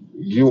night,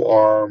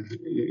 you're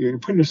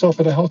putting yourself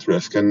at a health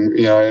risk. And,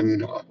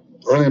 and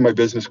early in my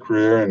business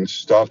career and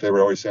stuff, they were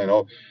always saying,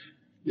 oh,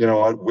 you know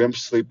what, wimps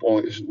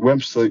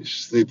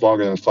sleep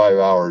longer than 5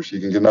 hours.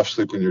 You can get enough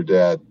sleep when you're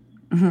dead.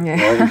 Mm-hmm,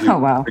 yeah. If you, oh,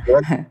 wow.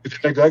 If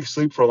you neglect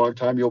sleep for a long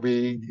time, you'll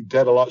be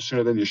dead a lot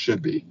sooner than you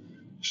should be.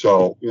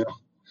 So,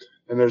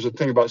 and there's a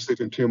thing about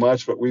sleeping too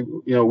much, but we're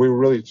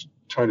really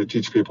trying to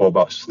teach people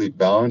about sleep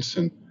balance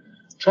and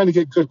trying to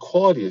get good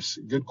quality of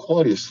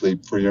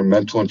sleep for your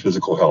mental and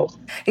physical health.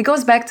 It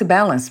goes back to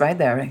balance, right,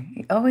 Darren?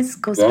 It always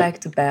goes back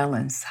to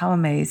balance. How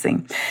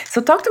amazing.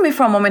 So talk to me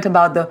for a moment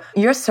about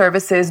your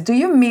services. Do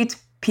you meet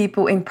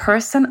people in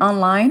person,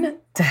 online,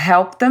 to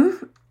help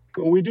them?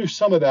 We do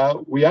some of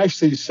that. We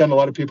actually send a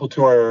lot of people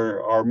to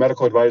our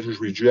medical advisors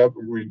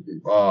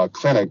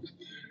clinic.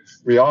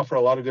 We offer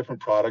a lot of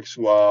different products.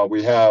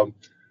 We have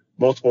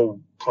multiple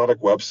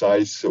product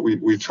websites that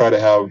we try to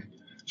have,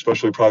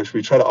 especially products.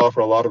 We try to offer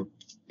a lot of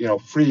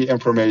free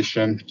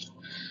information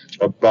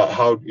about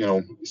how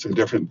some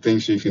different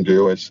things you can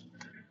do. It's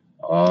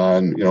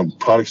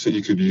products that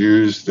you could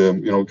use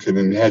that can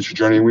enhance your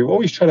journey. And we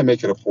always try to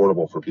make it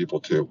affordable for people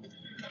too.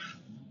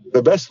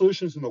 The best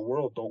solutions in the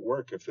world don't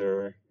work if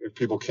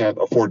people can't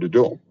afford to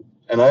do them.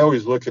 And I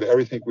always look at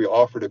everything we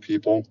offer to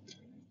people.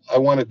 I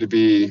want it to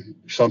be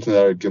something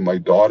that I'd give my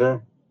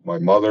daughter, my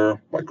mother,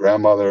 my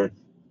grandmother,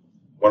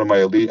 one of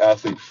my elite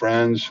athlete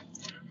friends.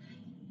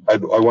 I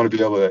want to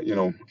be able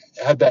to,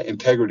 have that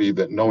integrity,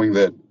 that knowing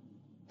that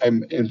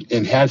I'm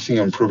enhancing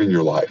and improving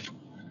your life,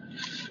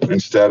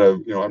 instead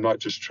of, I'm not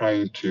just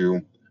trying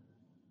to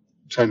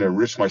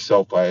enrich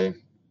myself by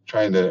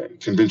trying to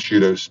convince you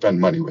to spend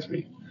money with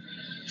me.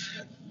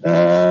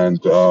 And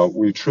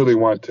we truly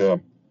want to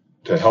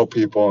help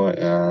people.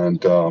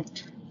 And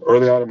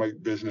early on in my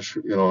business,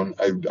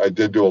 I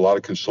did do a lot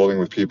of consulting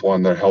with people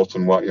on their health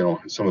and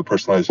some of the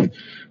personalizing.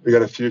 We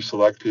got a few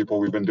select people.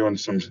 We've been doing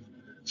some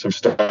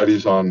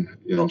studies on,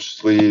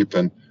 sleep,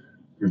 and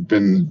we've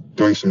been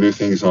doing some new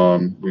things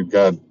on. We've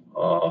got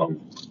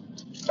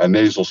a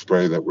nasal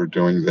spray that we're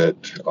doing that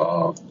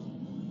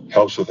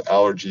helps with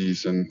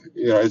allergies. And,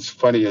 it's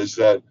funny is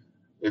that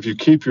if you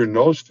keep your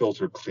nose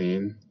filter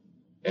clean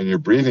and you're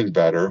breathing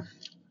better,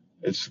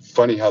 it's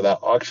funny how that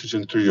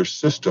oxygen through your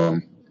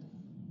system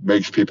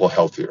makes people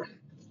healthier.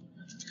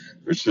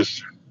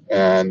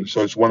 And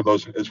so it's one of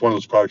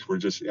those products we're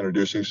just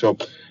introducing. So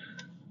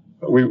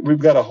we've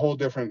got a whole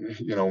different,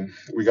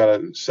 we got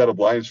a set of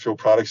Lions Fuel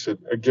products that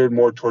are geared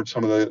more towards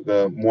some of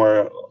the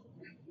more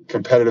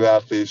competitive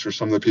athletes or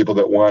some of the people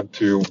that want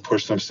to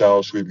push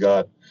themselves. We've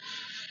got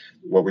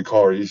what we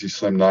call our Easy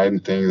Slim 9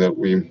 thing, that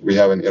we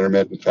have an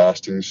intermittent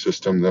fasting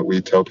system that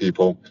we tell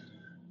people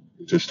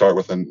to start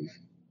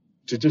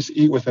to just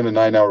eat within a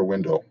 9-hour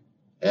window.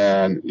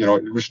 And,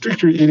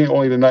 restrict your eating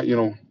only to not,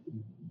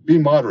 be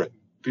moderate,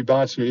 be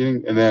balanced in your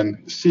eating, and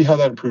then see how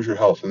that improves your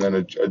health, and then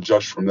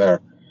adjust from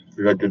there.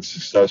 We've had good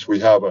success. We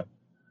have a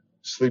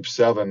Sleep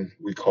 7,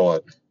 we call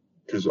it,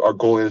 because our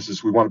goal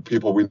is we want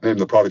people, we name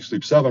the product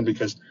Sleep 7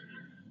 because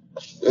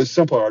it's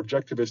simple. Our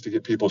objective is to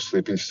get people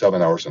sleeping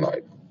 7 hours a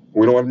night.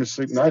 We don't want them to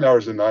sleep 9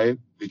 hours a night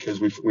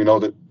because we know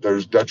that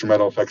there's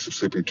detrimental effects of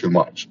sleeping too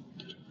much.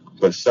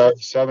 But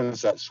 7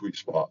 is that sweet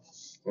spot.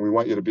 And we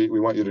want you to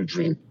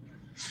dream.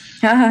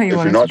 You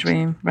want to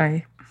dream,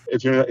 right?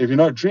 If you're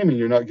not dreaming,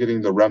 you're not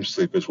getting the REM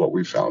sleep, is what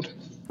we found.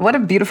 What a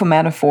beautiful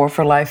metaphor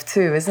for life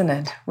too, isn't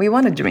it? We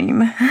want to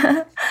dream.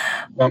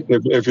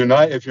 If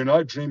you're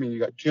not dreaming, you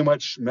got too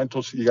much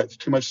you got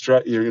too much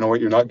stress.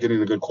 You're not getting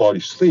the good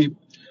quality sleep,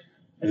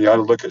 and you got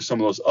to look at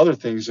some of those other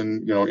things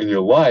in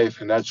your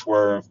life, and that's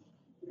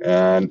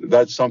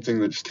something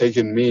that's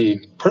taken me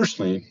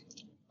personally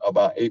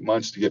about 8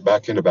 months to get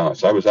back into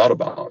balance. I was out of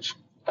balance.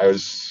 I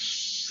was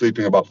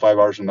sleeping about 5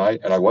 hours a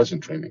night, and I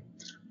wasn't dreaming.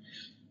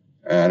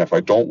 And if I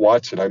don't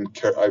watch it, I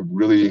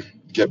really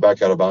get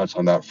back out of balance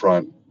on that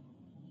front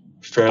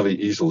fairly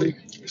easily.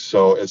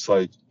 So it's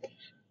like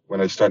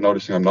when I start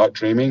noticing I'm not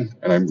dreaming,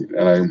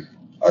 and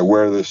I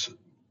wear this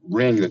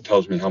ring that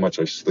tells me how much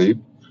I sleep,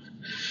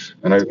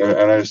 and I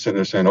just sit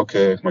there saying,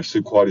 okay, if my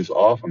sleep quality is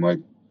off, I'm like,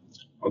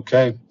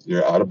 okay,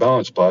 you're out of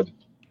balance, bud.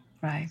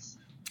 Right.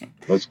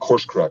 Let's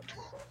course correct.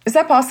 Is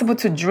that possible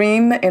to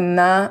dream and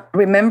not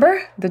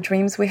remember the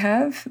dreams we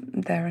have,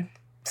 Darren?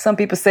 Some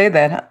people say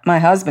that. My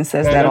husband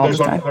says that all the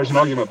time. There's an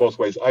argument both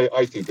ways.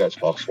 I think that's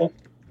possible,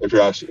 if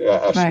you're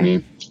asking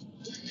me.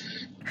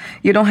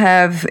 You don't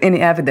have any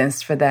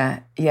evidence for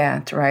that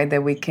yet, right?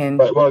 That we can.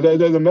 Well,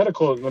 the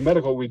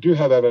medical, we do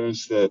have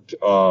evidence that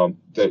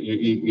that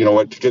you know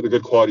what, to get the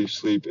good quality of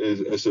sleep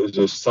is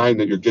a sign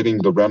that you're getting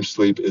the REM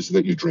sleep is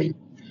that you dream,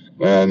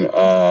 and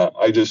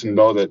I just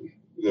know that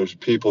there's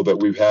people that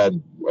we've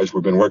had as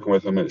we've been working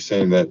with them and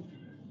saying that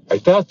I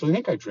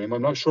think I dream.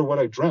 I'm not sure what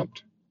I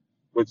dreamt,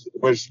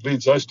 which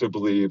leads us to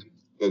believe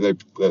that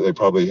they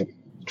probably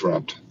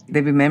dreamt.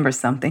 They remember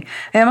something.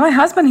 And my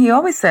husband, he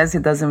always says he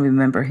doesn't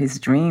remember his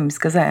dreams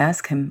because I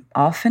ask him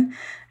often,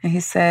 and he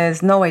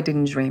says, "No, I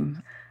didn't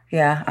dream."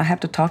 Yeah, I have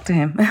to talk to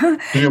him.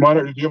 Do you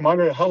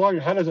monitor how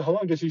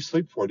long does he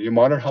sleep for? Do you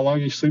monitor how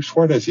long he sleeps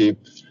for? Does he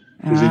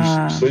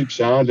sleep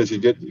sound? Does he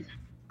get?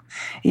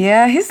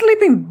 Yeah, he's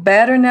sleeping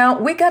better now.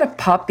 We got a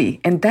puppy,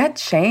 and that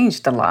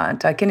changed a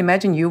lot. I can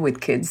imagine you with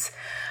kids.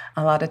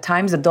 A lot of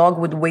times the dog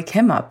would wake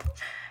him up.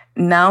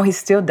 Now he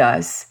still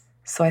does.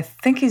 So I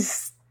think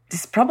he's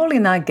probably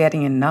not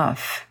getting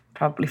enough.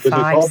 Probably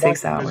 5,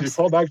 6 hours. Does he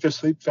fall back to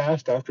sleep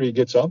fast after he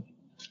gets up?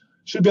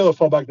 Should be able to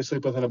fall back to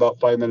sleep within about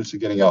 5 minutes of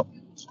getting up.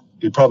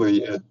 It'd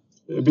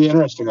be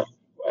interesting.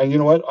 And you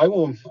know what? I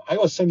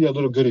will send you a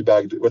little goodie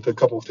bag with a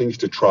couple of things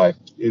to try.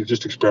 You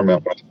just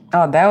experiment with.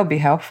 Oh, that would be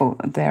helpful,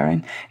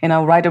 Darren. And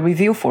I'll write a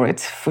review for it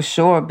for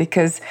sure,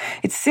 because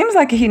it seems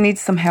like he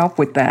needs some help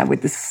with that,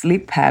 with the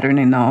sleep pattern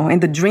and all,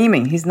 and the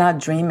dreaming. He's not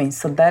dreaming.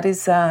 So that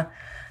is,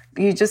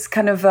 you just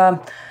kind of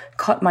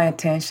caught my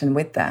attention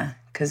with that,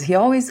 because he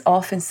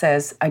often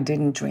says, "I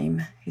didn't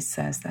dream." He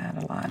says that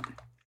a lot.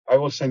 I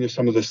will send you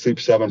some of the Sleep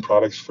 7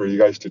 products for you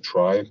guys to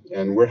try.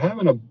 And we're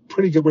having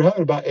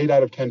about 8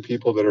 out of 10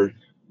 people that are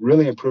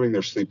really improving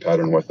their sleep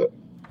pattern with it.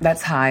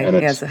 That's high.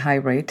 It's a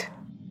high rate.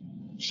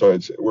 So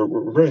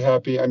we're very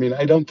happy. I mean,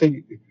 I don't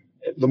think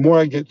the more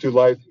I get through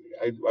life,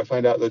 I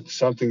find out that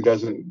some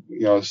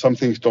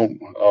things don't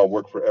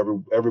work for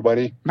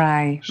everybody.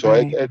 Right. So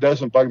right. It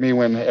doesn't bug me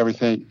when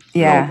everything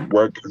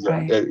works,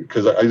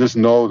 because I just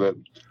know that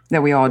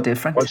we're all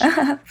different.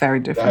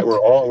 Very different.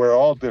 We're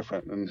all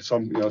different, and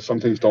some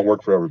things don't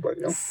work for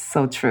everybody.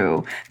 So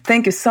true.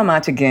 Thank you so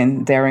much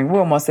again, Darren. We're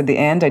almost at the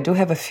end. I do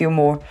have a few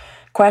more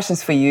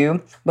questions for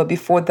you. But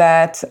before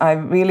that, I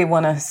really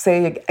want to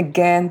say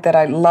again that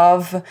I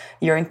love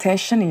your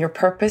intention and your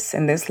purpose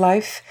in this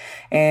life,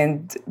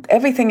 and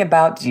everything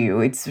about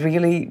you. It's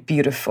really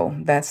beautiful.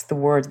 That's the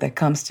word that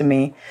comes to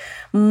me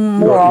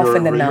more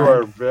often than not. You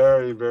are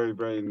very, very,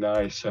 very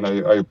nice, and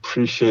I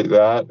appreciate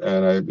that.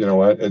 And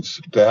it's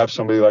to have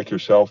somebody like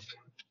yourself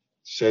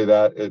say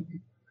that, it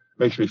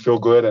makes me feel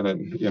good, and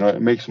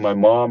it makes my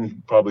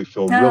mom probably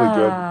feel really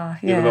good,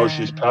 even though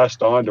she's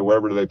passed on to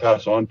wherever they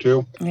pass on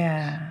to.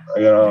 Yeah.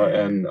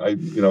 And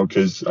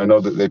because I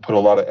know that they put a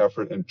lot of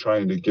effort in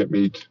trying to get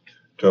me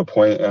to a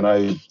point, and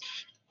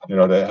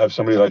to have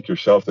somebody like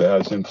yourself that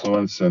has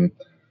influence and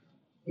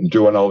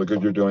doing all the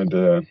good you're doing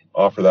to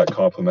offer that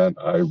compliment,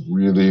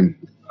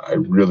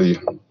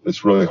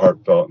 it's really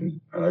heartfelt,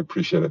 and I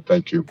appreciate it.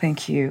 Thank you.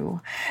 Thank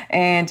you.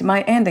 And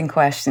my ending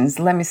questions,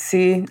 let me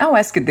see. I'll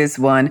ask you this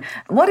one.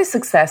 What is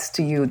success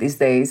to you these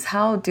days?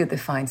 How do you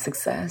define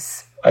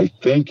success? I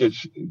think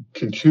it's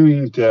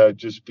continuing to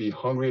just be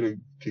hungry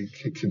to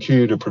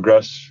continue to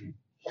progress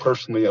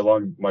personally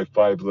along my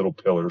 5 little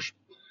pillars,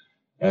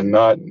 and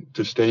not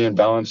to stay in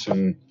balance,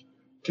 and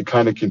to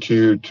kind of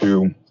continue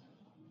to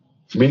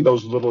meet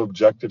those little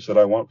objectives that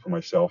I want for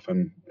myself,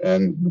 and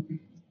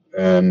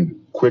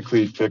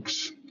quickly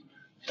fix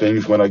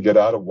things when I get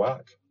out of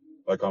whack,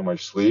 like on my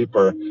sleep,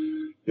 or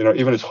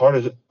even as hard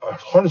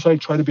as I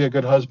try to be a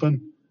good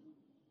husband,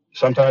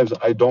 sometimes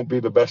I don't be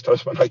the best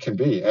husband I can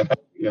be, and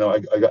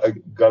I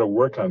got to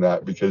work on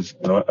that, because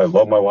I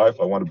love my wife.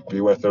 I want to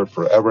be with her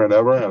forever and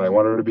ever, and I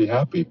want her to be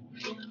happy.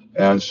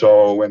 And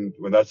so when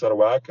that's out of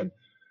whack, and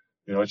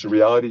it's a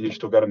reality, you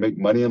still got to make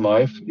money in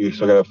life, you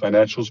still got to have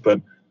financials,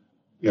 but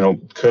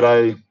could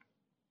I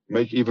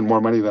make even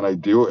more money than I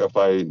do if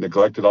I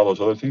neglected all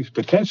those other things?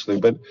 Potentially,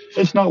 but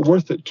it's not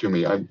worth it to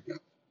me.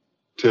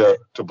 To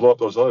blow up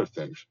those other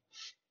things,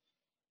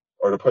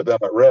 or to put them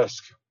at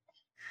risk.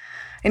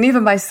 And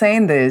even by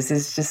saying this,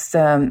 it's just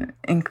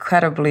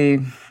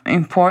incredibly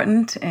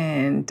important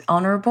and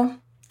honorable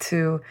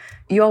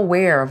you're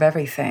aware of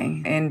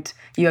everything, and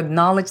you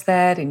acknowledge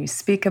that, and you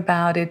speak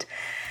about it.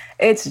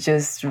 It's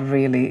just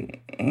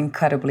really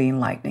incredibly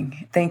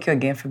enlightening. Thank you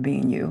again for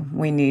being you.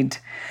 We need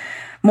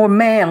more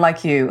men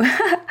like you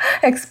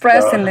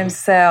expressing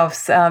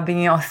themselves,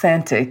 being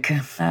authentic.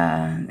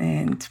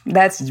 And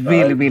that's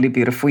really, really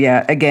beautiful.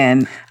 Yeah,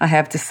 again, I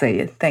have to say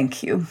it.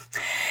 Thank you.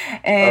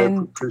 And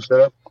I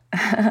appreciate it.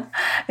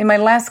 And my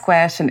last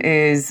question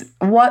is,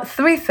 what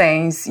 3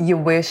 things you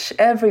wish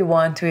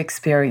everyone to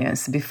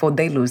experience before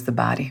they lose the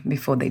body,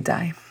 before they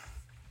die?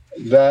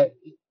 That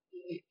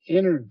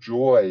inner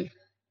joy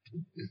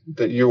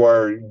you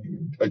are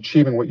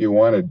achieving what you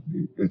want to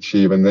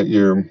achieve, and that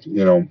you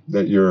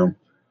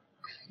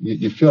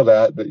feel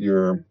that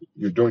you're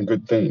doing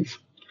good things.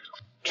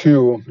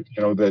 2,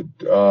 that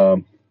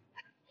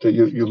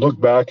you look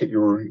back at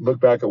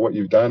what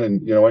you've done,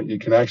 and you know what, you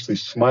can actually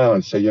smile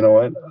and say, you know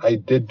what, I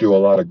did do a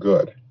lot of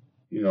good.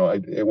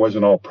 It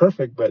wasn't all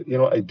perfect, but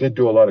I did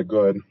do a lot of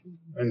good.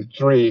 And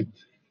 3,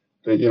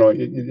 that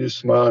you just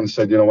smile and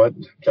said, you know what,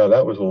 God,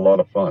 that was a lot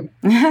of fun.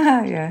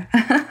 Yeah,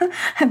 that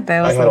was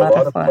I had a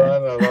lot of fun.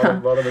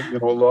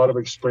 A lot of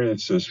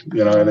experiences.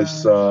 And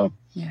it's and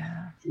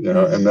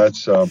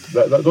that's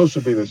those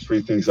would be the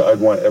 3 things that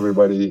I'd want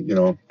everybody.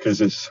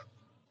 Because it's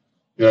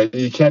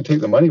you can't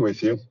take the money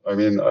with you. I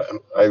mean,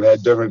 I've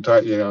had different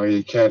times.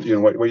 You can't.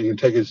 What you can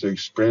take is the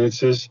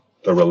experiences,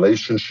 the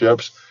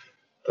relationships,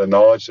 the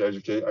knowledge to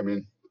educate. I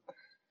mean,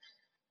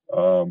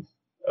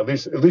 at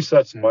least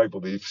that's my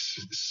belief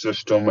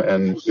system,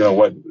 and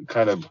what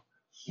kind of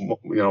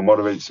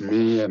motivates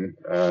me, and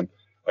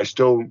I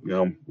still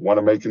want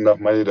to make enough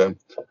money to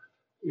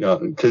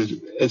because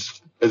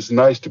it's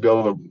nice to be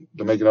able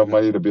to make enough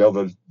money to be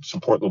able to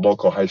support the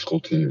local high school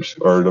teams,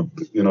 or to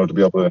to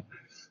be able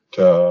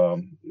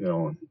to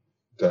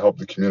help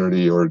the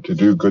community, or to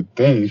do good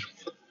things,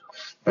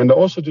 and to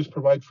also just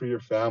provide for your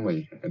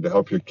family and to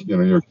help your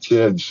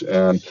kids.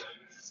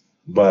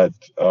 But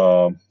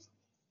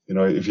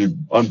if you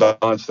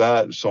unbalance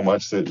that so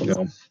much that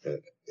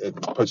it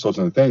puts those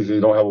in the things, and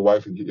you don't have a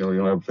wife, and you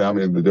don't have a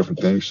family, and the different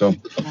things. So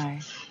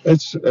right.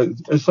 It's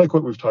like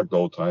what we've talked the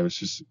whole time.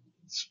 It's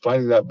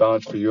finding that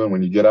balance for you, and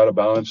when you get out of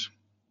balance,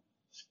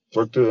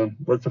 work to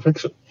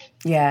fix it.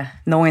 Yeah,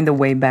 knowing the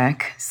way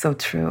back. So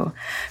true.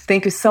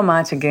 Thank you so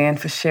much again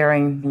for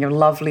sharing your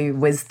lovely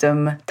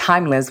wisdom,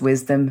 timeless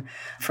wisdom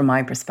from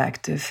my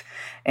perspective,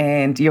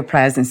 and your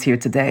presence here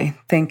today.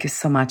 Thank you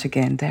so much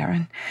again,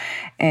 Darren.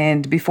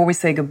 And before we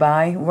say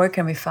goodbye, where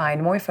can we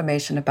find more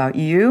information about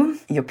you,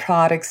 your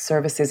products,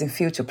 services, and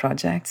future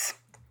projects?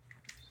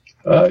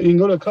 You can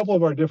go to a couple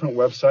of our different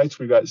websites.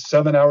 We've got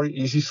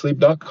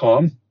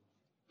 7houreasysleep.com.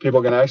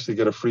 People can actually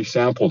get a free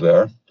sample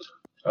there.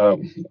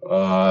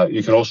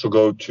 You can also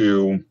go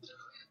to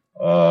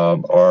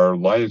our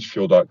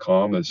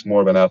lionsfuel.com. It's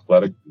more of an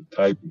athletic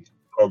type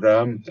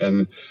program.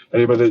 And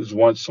anybody that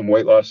wants some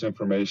weight loss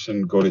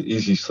information, go to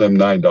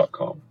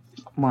easyslim9.com.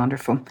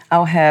 Wonderful.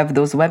 I'll have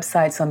those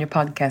websites on your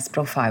podcast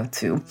profile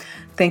too.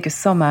 Thank you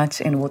so much,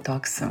 and we'll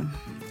talk soon.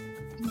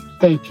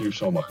 Thank you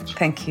so much.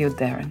 Thank you,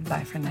 Darren.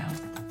 Bye for now.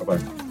 Bye-bye.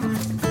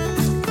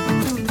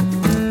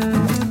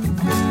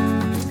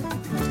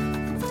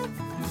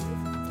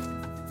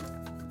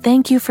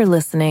 Thank you for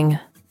listening.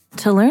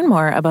 To learn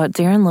more about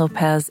Darren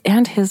Lopez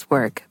and his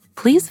work,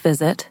 please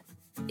visit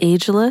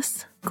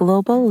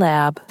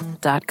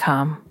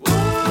agelessgloballab.com.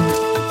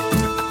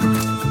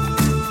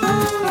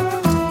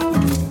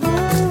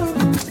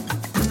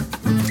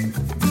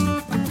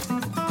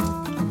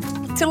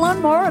 To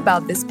learn more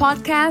about this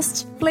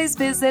podcast, please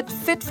visit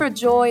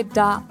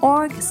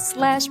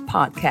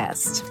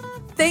fitforjoy.org/podcast.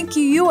 Thank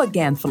you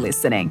again for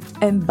listening,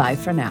 and bye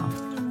for now.